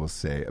show, I will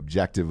say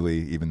objectively,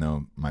 even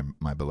though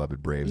my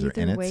beloved Braves are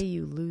in it. Either way,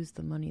 you lose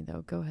the money,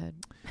 though. Go ahead.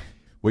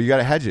 Well, you got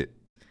to hedge it.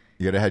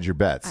 You got to hedge your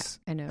bets.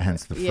 I know.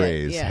 Hence the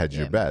phrase, hedge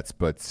your bets.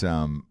 But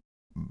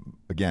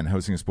again,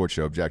 hosting a sports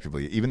show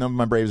objectively, even though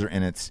my Braves are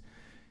in it,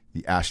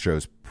 the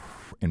Astros,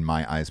 in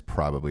my eyes,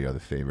 probably are the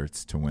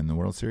favorites to win the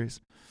World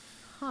Series.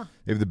 Huh.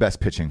 They have the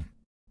best pitching.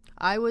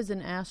 I was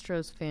an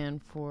Astros fan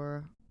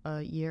for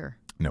a year.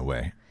 No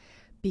way.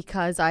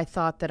 Because I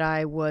thought that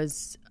I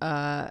was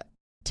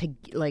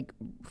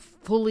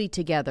fully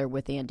together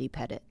with Andy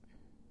Pettitte.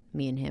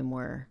 Me and him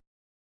were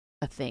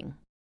a thing.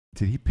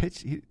 Did he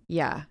pitch?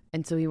 Yeah.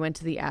 And so he went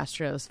to the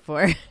Astros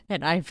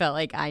and I felt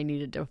like I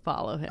needed to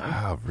follow him.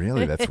 Oh,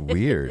 really? That's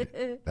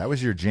weird. That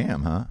was your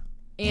jam, huh?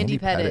 Andy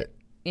Pettit.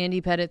 Andy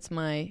Pettit's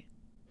my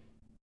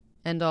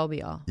end all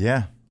be all.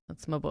 Yeah.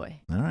 That's my boy.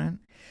 All right.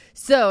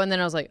 So, and then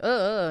I was like,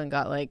 and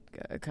got like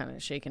kind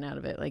of shaken out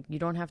of it. Like, you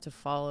don't have to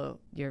follow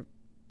your,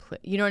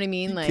 you know what I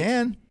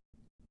mean?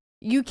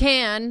 You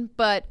can,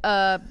 but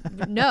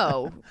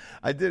no.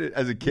 I did it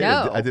as a kid.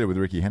 No. I did it with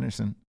Ricky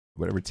Henderson.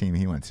 Whatever team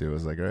he went to, I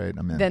was like, all right,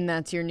 I'm in. Then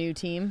that's your new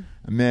team?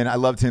 Man, I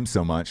loved him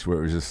so much where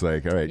it was just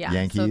like, all right, yeah,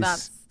 Yankees. So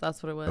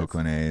that's what it was.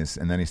 Oakland A's.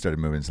 And then he started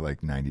moving to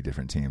like 90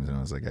 different teams. And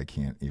I was like, I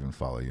can't even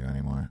follow you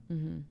anymore.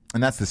 Mm-hmm.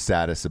 And that's the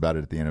saddest about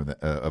it at the end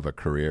of a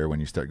career when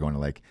you start going to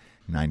like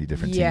 90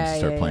 different teams and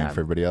start playing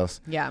for everybody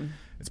else. Yeah.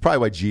 It's probably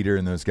why Jeter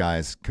and those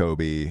guys,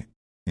 Kobe,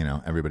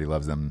 everybody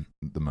loves them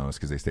the most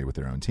because they stay with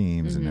their own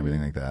teams and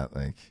everything like that.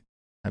 Like,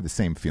 I have the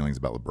same feelings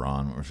about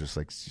LeBron where it's just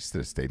like, she should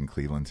have stayed in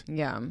Cleveland.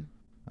 Yeah.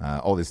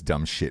 All this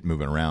dumb shit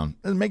moving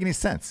around doesn't make any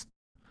sense.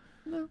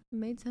 No, it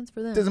made sense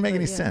for them. Doesn't make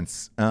any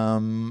sense.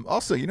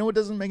 Also, you know what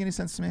doesn't make any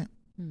sense to me?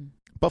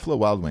 Buffalo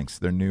Wild Wings,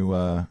 their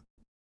new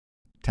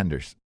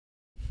tenders,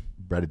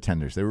 breaded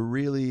tenders. They were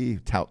really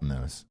touting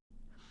those.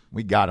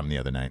 We got them the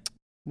other night.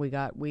 We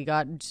got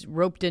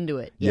roped into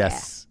it. Yeah.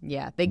 Yes.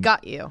 Yeah, they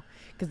got you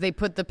because they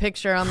put the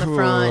picture on the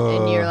front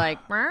and you're like,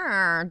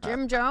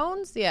 Jim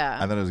Jones? Yeah.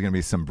 I thought it was going to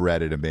be some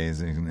breaded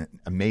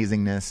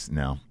amazingness.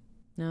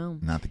 No,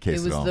 not the case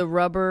at all. It was the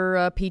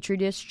rubber Petri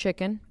dish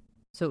chicken.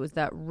 So it was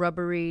that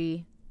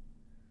rubbery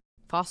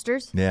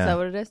Foster's? Yeah. Is that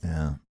what it is?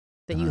 Yeah.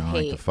 That you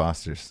hate. Like the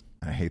Foster's.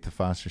 I hate the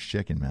Foster's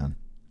chicken, man.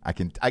 I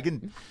can.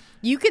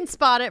 You can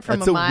spot it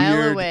from a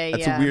mile away.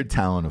 That's a weird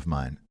talent of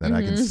mine that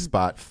I can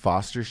spot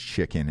Foster's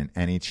chicken in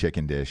any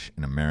chicken dish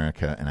in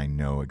America, and I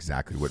know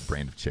exactly what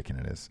brand of chicken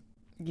it is.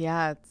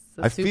 Yeah, it's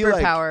a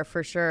superpower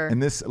for sure.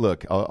 And this,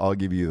 look, I'll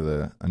give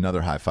you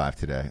another high five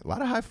today. A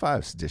lot of high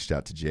fives dished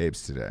out to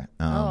Jabes today.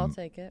 I'll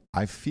take it.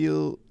 I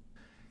feel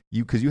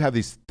because you have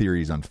these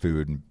theories on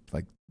food and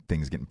like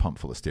things getting pumped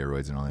full of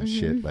steroids and all that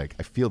shit. Like,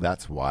 I feel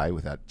that's why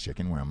with that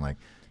chicken, where I'm like,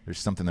 there's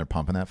something they're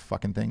pumping that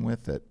fucking thing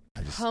with that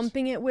I just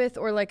pumping it with,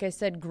 or like I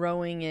said,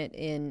 growing it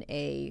in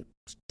a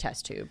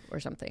test tube or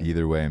something.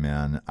 Either way,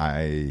 man,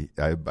 I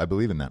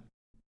believe in that.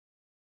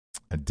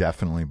 I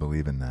definitely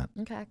believe in that.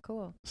 Okay,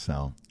 cool.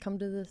 So come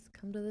to this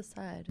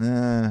side.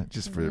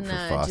 Just for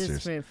Foster's.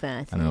 Just for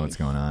Foster's. I don't know what's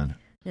going on.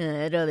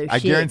 That other I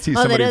shit. guarantee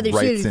all somebody that other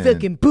writes shit is in.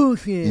 fucking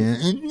bullshit.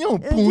 Yeah, no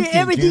bullshit.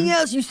 Everything dude.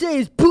 else you say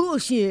is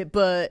bullshit,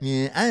 but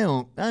yeah,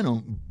 I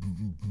don't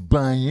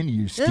buy into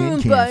your skin I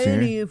don't cancer. buy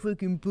any of your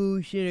fucking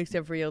bullshit,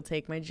 except for you'll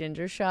take my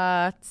ginger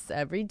shots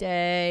every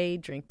day,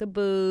 drink the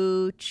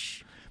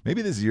booch.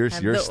 Maybe this is your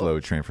slow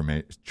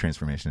transformation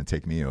to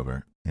take me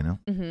over,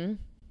 Mm-hmm.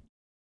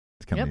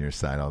 To come to your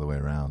side all the way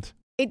around.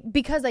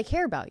 Because I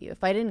care about you.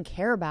 If I didn't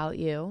care about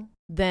you,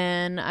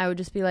 then I would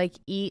just be like,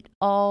 eat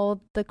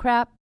all the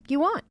crap you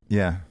want.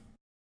 Yeah.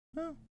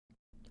 Well,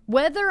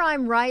 whether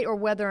I'm right or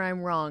whether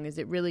I'm wrong, is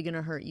it really going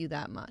to hurt you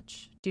that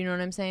much? Do you know what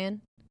I'm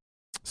saying?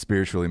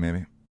 Spiritually,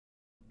 maybe.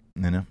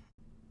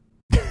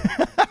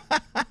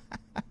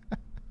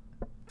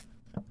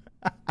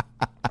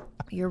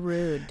 You're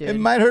rude, dude. It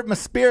might hurt my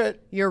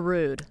spirit. You're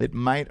rude. It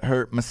might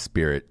hurt my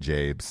spirit,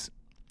 Jabes.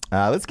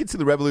 Let's get to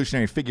the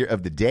revolutionary figure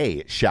of the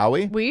day, shall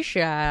we? We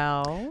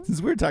shall.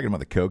 Since we were talking about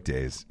the Coke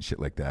days, shit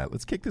like that,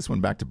 let's kick this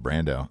one back to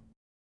Brando.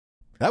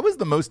 That was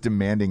the most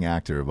demanding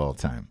actor of all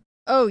time.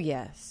 Oh,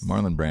 yes.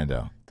 Marlon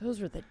Brando.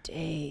 Those were the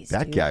days,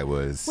 That dude. guy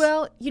was...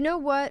 Well, you know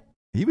what?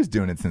 He was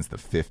doing it since the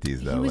 50s,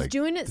 though. He was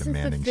doing it since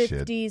the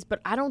 50s, shit.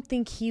 but I don't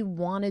think he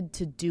wanted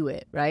to do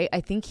it, right?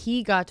 I think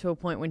he got to a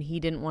point when he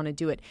didn't want to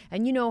do it.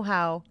 And you know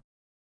how...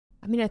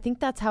 I mean, I think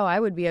that's how I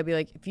would be. I'd be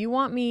like, if you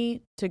want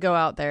me to go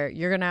out there,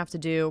 you're going to have to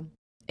do...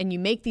 And you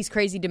make these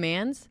crazy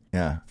demands,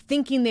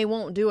 thinking they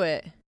won't do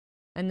it,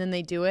 and then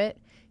they do it.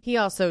 He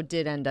also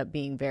did end up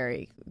being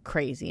very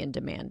crazy and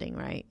demanding,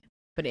 right?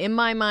 But in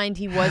my mind,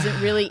 he wasn't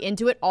really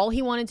into it. All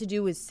he wanted to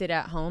do was sit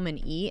at home and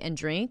eat and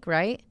drink,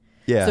 right?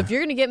 Yeah. So if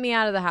you're going to get me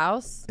out of the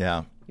house,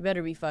 you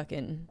better be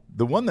fucking...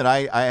 The one that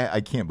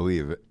I can't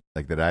believe,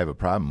 like, that I have a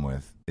problem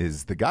with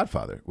is The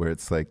Godfather, where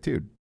it's like,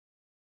 dude,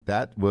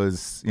 that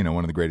was,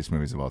 one of the greatest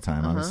movies of all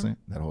time, honestly,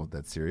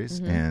 that series.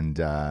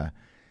 And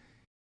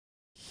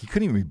he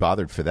couldn't even be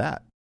bothered for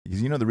that.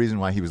 Because the reason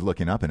why he was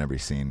looking up in every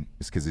scene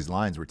is because his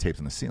lines were taped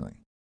on the ceiling.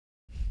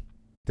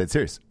 Dead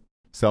serious.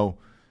 So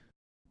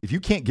if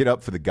you can't get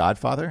up for The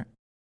Godfather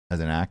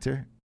as an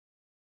actor,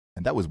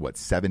 and that was what,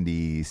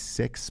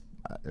 76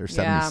 or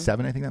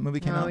 77, I think that movie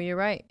came out? Oh, you're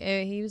right.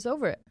 He was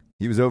over it.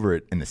 He was over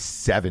it in the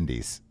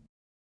 70s.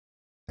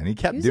 And he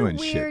kept doing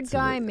shit. He was a weird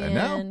guy, man.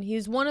 I know. He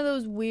was one of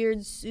those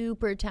weird,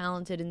 super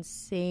talented,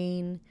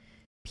 insane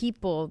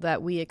people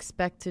that we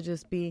expect to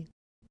just be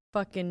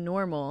fucking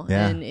normal.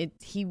 Yeah. And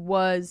he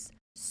was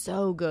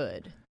so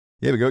good.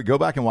 Yeah, but go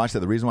back and watch that.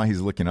 The reason why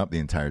he's looking up the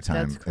entire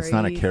time, That's it's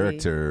not a crazy.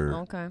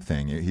 character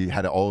thing. He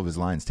had all of his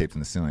lines taped in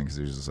the ceiling because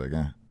he was just like,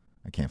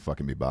 I can't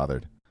fucking be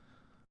bothered.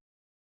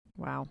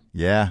 Wow.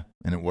 Yeah,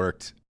 and it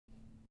worked.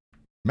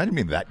 Imagine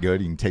being that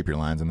good. You can tape your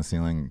lines on the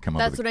ceiling and come up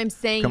That's with what I'm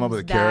saying. come up with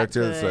a He's that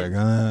character. It's good.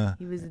 like,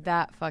 He was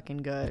that fucking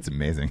good. it's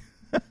amazing.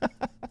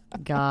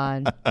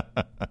 God.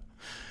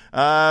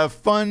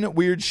 Fun,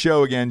 weird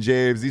show again,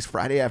 James. These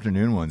Friday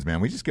afternoon ones, man.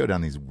 We just go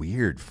down these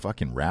weird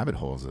fucking rabbit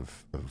holes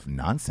of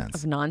nonsense.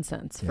 Of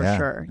nonsense, for Yeah,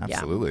 sure.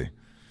 Absolutely.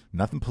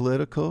 Nothing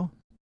political.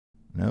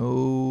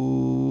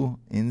 No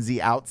insy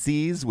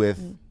outsies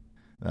with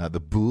the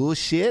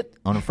bullshit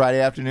on a Friday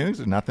afternoon.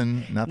 So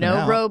nothing No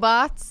out.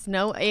 robots,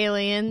 no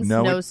aliens,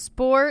 No, no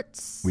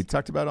sports. We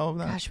talked about all of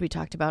that. Gosh, we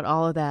talked about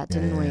all of that,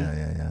 didn't we?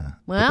 Yeah.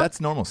 Well- But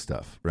that's normal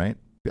stuff, right?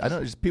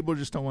 People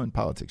just don't want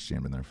politics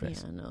jammed in their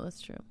face. Yeah, no,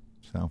 that's true.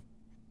 So,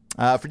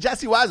 for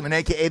Jesse Wiseman,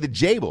 a.k.a. the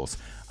Jables,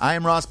 I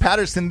am Ross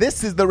Patterson.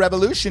 This is The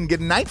Revolution.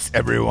 Good nights,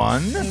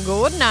 everyone.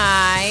 Good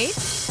night.